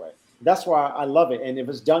sovereignty that way. That's why I love it. And if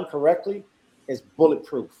it's done correctly, it's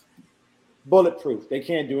bulletproof. Bulletproof. They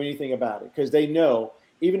can't do anything about it because they know,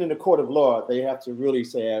 even in the court of law, they have to really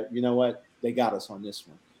say, you know what, they got us on this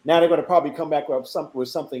one. Now they're going to probably come back with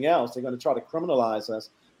something else. They're going to try to criminalize us.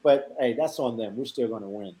 But hey, that's on them. We're still going to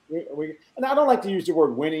win. And I don't like to use the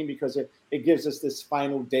word winning because it gives us this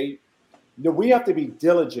final date. We have to be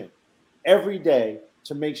diligent every day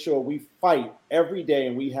to make sure we fight every day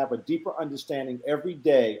and we have a deeper understanding every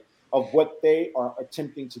day of what they are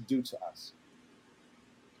attempting to do to us.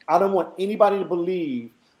 I don't want anybody to believe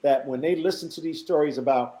that when they listen to these stories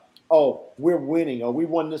about, oh, we're winning or we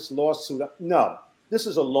won this lawsuit. No, this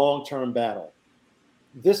is a long-term battle.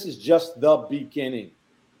 This is just the beginning.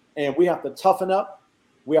 And we have to toughen up.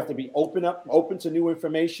 We have to be open to new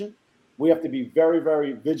information. We have to be very,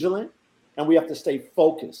 very vigilant. And we have to stay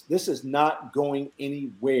focused. This is not going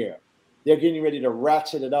anywhere. They're getting ready to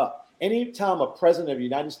ratchet it up. Anytime a president of the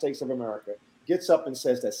United States of America gets up and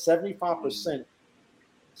says that 75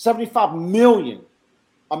 million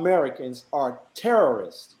Americans are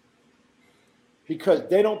terrorists because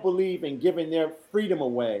they don't believe in giving their freedom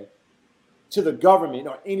away to the government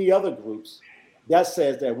or any other groups, that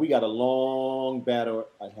says that we got a long battle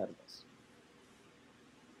ahead of us.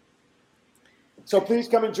 So please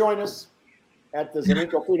come and join us at the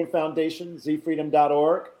Zelenko Freedom Foundation,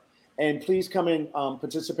 zfreedom.org. And please come and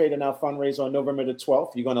participate in our fundraiser on November the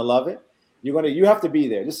 12th. You're going to love it. You have to be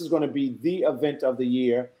there. This is going to be the event of the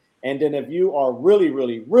year. And then if you are really,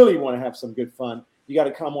 really, really want to have some good fun, you got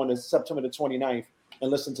to come on September the 29th and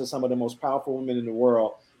listen to some of the most powerful women in the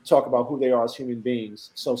world talk about who they are as human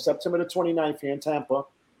beings. So September the 29th here in Tampa,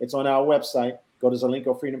 it's on our website. Go to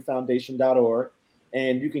ZelenkoFreedomFoundation.org.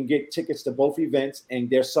 And you can get tickets to both events, and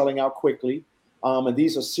they're selling out quickly. And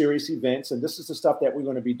these are serious events, and this is the stuff that we're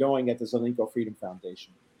going to be doing at the Zelenko Freedom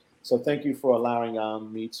Foundation. So thank you for allowing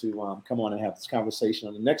me to come on and have this conversation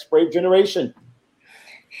on the next Brave Generation.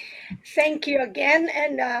 Thank you again.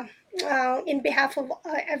 And in behalf of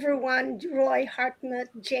everyone, Roy, Hartmut,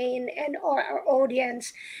 Jane, and our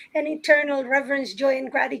audience, an eternal reverence, joy, and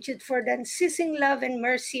gratitude for the unceasing love and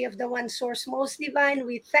mercy of the one source most divine.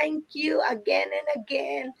 We thank you again and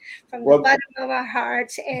again from the bottom of our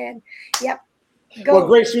hearts. And yep. Go. Well,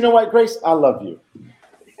 Grace, you know what, Grace? I love you.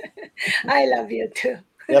 I love you too.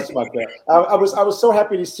 That's my bad. I was so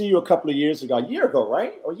happy to see you a couple of years ago, a year ago,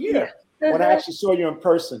 right? Or a year, when I actually saw you in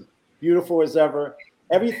person. Beautiful as ever.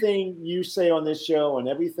 Everything you say on this show and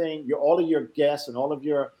everything, all of your guests and all of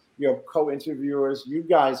your co-interviewers, you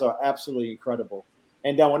guys are absolutely incredible.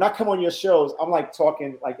 And then when I come on your shows, I'm like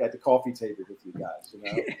talking like at the coffee table with you guys, you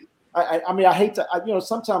know. I mean, I hate to,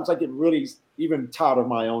 sometimes I get really even tired of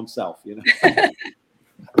my own self, you know.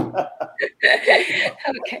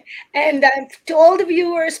 Okay. And to all the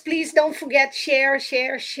viewers, please don't forget, share.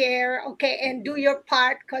 Okay. And do your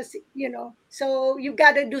part because, so you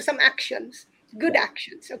got to do some actions, good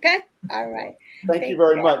actions. Okay. All right. Thank you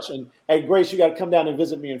very much. And hey, Grace, you got to come down and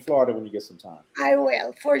visit me in Florida when you get some time. I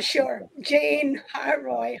will, for sure. Jane,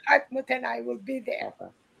 Roy, Hartmut, and I will be there. Okay.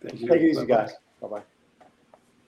 Take it easy, guys. Bye-bye.